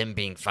see him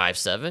being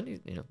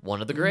 5'7",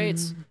 one of the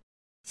greats.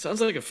 Sounds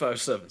like a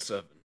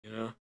 5'7",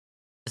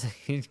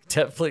 He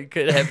definitely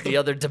could have the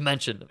other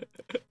dimension.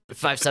 The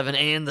 5'7"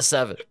 and the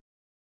 7.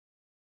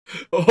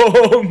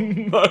 Oh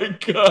my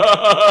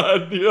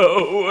god,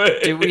 no way.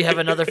 Do we have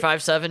another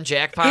 5'7"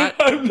 jackpot?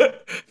 I'm not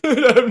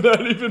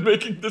even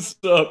making this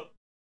up.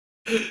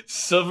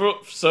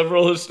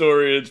 Several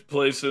historians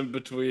place him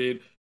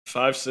between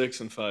 5'6"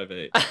 and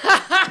 5'8".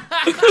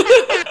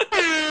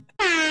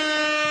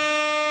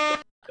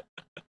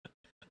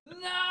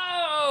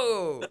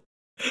 No!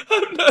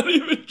 I'm not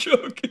even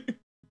joking.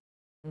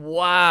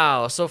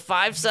 Wow. So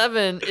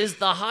 5'7" is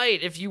the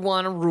height if you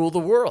want to rule the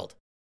world.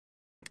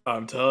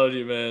 I'm telling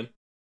you, man.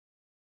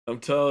 I'm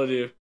telling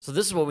you. So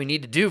this is what we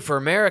need to do for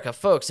America,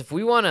 folks. If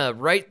we want to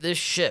right this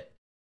ship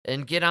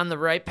and get on the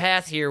right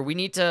path here, we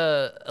need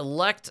to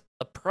elect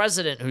a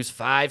president who's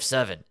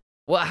 5'7".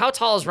 Well, how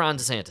tall is Ron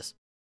DeSantis?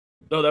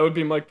 No, that would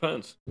be Mike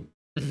Pence.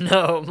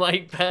 No,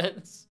 Mike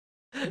Pence.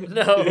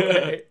 No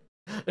way.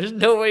 There's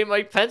no way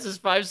Mike Pence is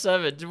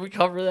 5'7". Did we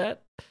cover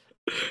that?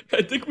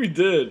 I think we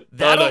did.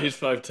 That'll- no, he's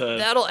 5'10".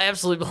 That'll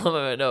absolutely blow my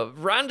mind. No,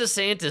 Ron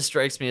DeSantis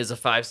strikes me as a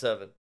 5'7".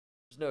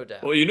 There's no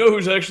doubt. Well, you know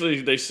who's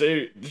actually, they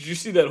say, did you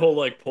see that whole,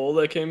 like, poll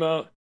that came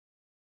out?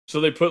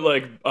 So they put,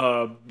 like,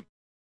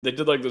 they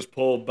did, like, this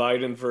poll,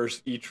 Biden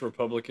versus each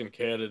Republican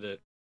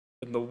candidate.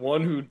 And the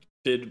one who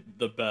did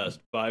the best,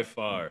 by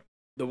far,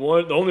 the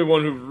only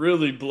one who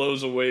really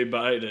blows away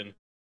Biden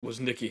was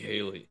Nikki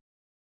Haley.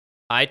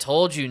 I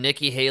told you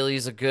Nikki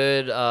Haley's a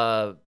good,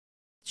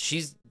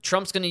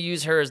 Trump's going to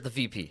use her as the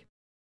VP.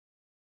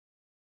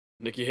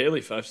 Nikki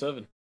Haley,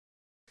 5'7".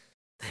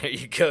 There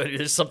you go.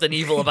 There's something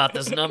evil about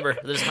this number.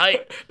 There's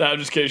height. No, I'm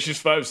just kidding.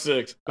 She's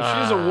 5'6".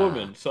 But she's a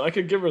woman, so I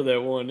could give her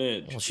that 1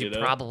 inch. Well, she you know?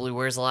 probably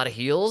wears a lot of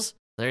heels.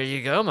 There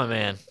you go, my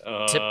man.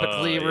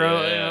 Typically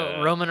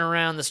yeah. roaming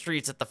around the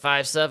streets at the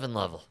 5'7"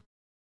 level.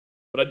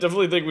 But I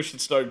definitely think we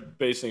should start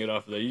basing it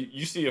off of that.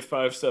 You see a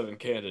 5'7"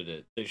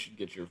 candidate, they should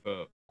get your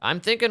vote.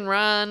 I'm thinking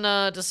Ron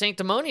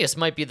DeSanctimonious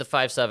might be the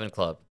 5'7"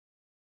 club.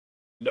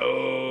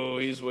 No,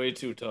 he's way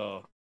too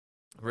tall.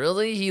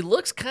 Really? He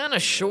looks kind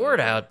of short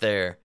out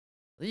there.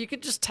 You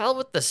could just tell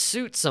with the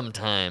suit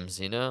sometimes,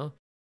 He's Oh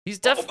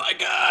definitely my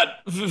god!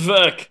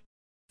 Vivek!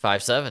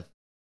 5'7".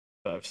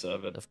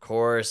 5'7". Of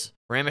course.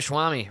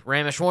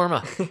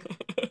 Rameshwarma.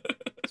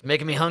 It's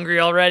making me hungry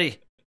already.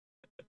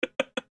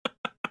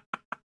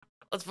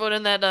 Let's vote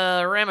in that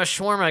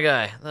Rameshwarma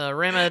guy. The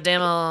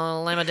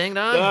Ramadama Lama Ding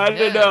Dong. No, I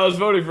didn't know I was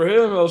voting for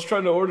him. I was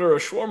trying to order a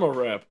shawarma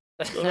wrap.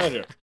 Go ahead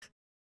here.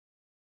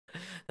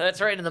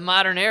 That's right. In the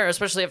modern era,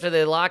 especially after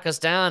they lock us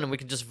down and we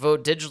can just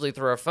vote digitally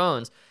through our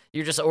phones,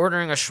 you're just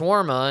ordering a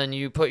shawarma and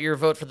you put your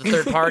vote for the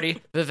third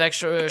party, Vivek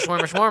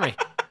Shawarma Shawarma.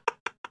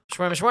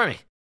 Shawarma Shawarma.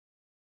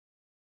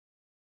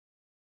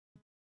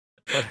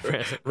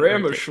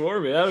 Ram or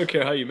shawarma, I don't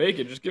care how you make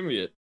it, just give me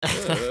it.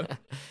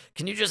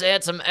 Can you just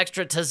add some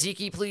extra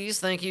tzatziki, please?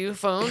 Thank you,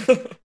 phone.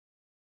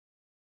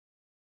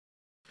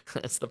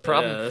 That's the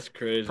problem. Yeah, that's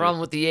crazy. Problem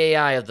with the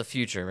AI of the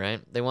future,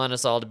 right? They want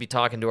us all to be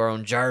talking to our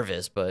own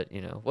Jarvis, but,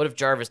 what if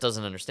Jarvis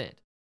doesn't understand?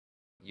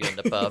 You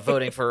end up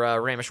voting for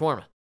Rama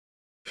Shawarma.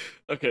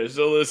 Okay,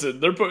 so listen,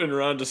 they're putting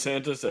Ron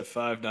DeSantis at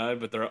 5'9",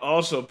 but they're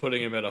also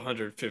putting him at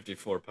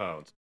 154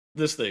 pounds.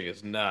 This thing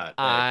is not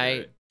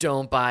I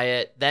don't buy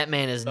it. That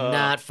man is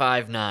not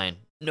 5'9".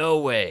 No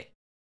way.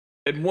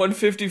 At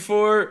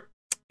 154,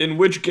 in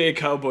which gay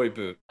cowboy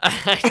boot?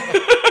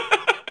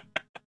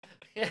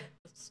 Yes.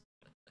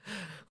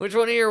 Which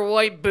one of your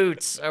white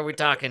boots are we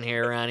talking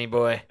here, Ronnie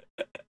boy?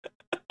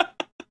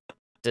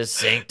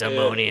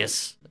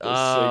 DeSanctimonious.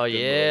 Oh,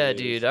 yeah,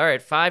 dude. All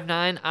right,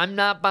 5'9". I'm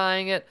not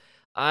buying it.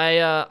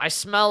 I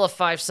smell a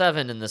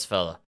 5'7" in this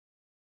fella.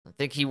 I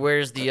think he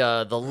wears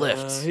the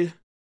lift.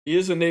 He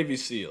is a Navy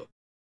SEAL.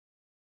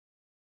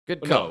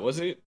 Good call. No, was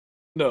he?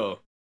 No.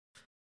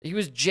 He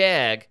was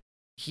JAG.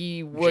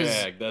 He was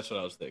JAG. That's what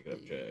I was thinking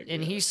of. JAG.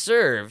 And he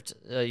served.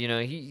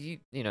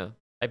 He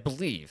I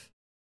believe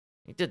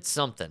he did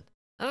something.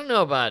 I don't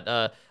know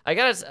about.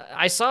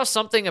 I saw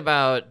something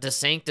about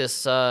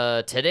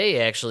DeSantis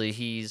today. Actually,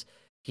 he's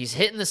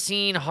hitting the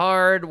scene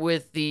hard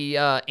with the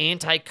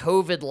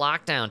anti-COVID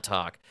lockdown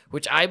talk,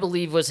 which I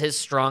believe was his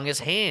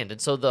strongest hand.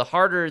 And so the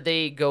harder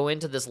they go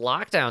into this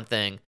lockdown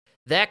thing,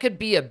 that could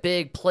be a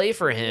big play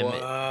for him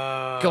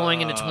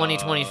going into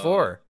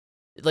 2024.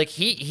 Like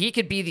he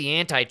could be the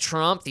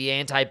anti-Trump, the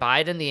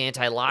anti-Biden, the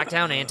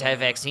anti-lockdown,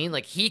 anti-vaccine.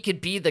 Like he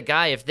could be the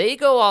guy. If they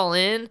go all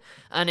in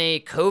on a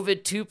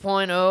COVID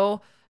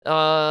 2.0,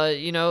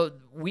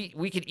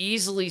 we could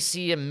easily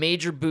see a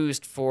major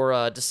boost for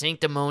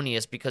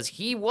DeSanctimonious, because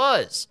he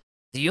was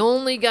the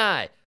only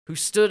guy who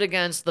stood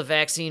against the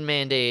vaccine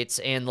mandates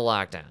and the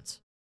lockdowns.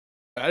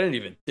 I didn't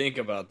even think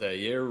about that.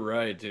 You're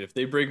right, dude. If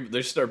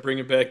they start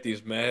bringing back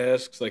these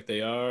masks like they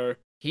are,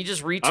 he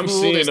just retooled I'm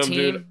seeing his them, team.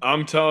 dude.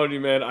 I'm telling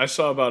you, man. I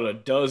saw about a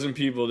dozen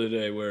people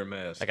today wear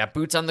masks. I got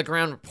boots on the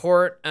ground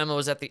report. Emma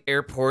was at the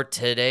airport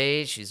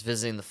today. She's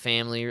visiting the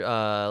family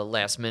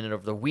last minute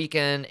over the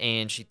weekend,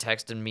 and she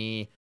texted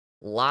me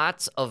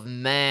lots of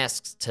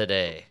masks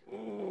today.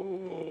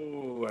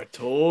 Oh, I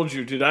told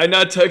you. Did I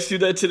not text you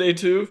that today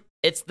too?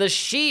 It's the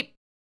sheep.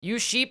 You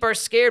sheep are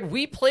scared.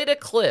 We played a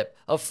clip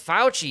of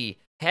Fauci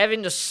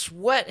having to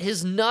sweat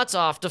his nuts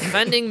off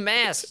defending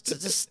masks to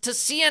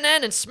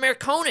CNN and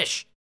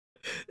Smerconish.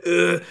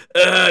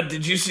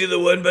 Did you see the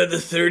one by the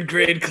third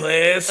grade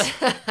class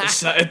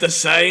at the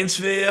science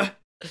fair?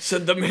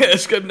 Said the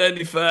mask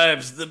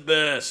N95's the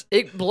best.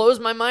 It blows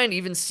my mind.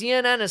 Even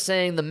CNN is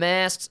saying the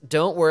masks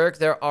don't work.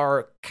 There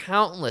are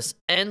countless,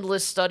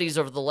 endless studies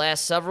over the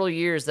last several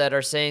years that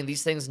are saying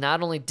these things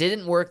not only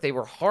didn't work, they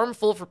were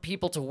harmful for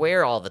people to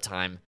wear all the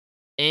time.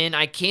 And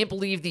I can't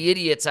believe the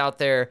idiots out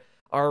there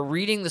are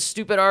reading the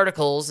stupid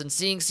articles and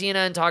seeing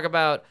CNN talk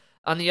about,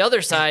 on the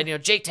other side,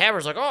 Jake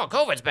Tabor's like, oh,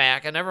 COVID's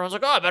back. And everyone's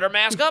like, oh, I better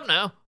mask up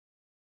now.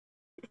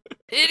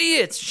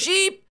 Idiots.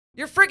 Sheep.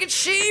 You're freaking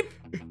sheep.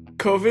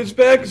 COVID's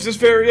back? Is this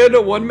variant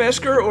a one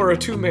masker or a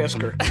two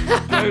masker?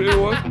 Can I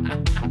do one?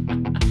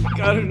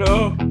 Gotta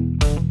know.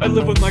 I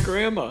live with my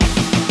grandma.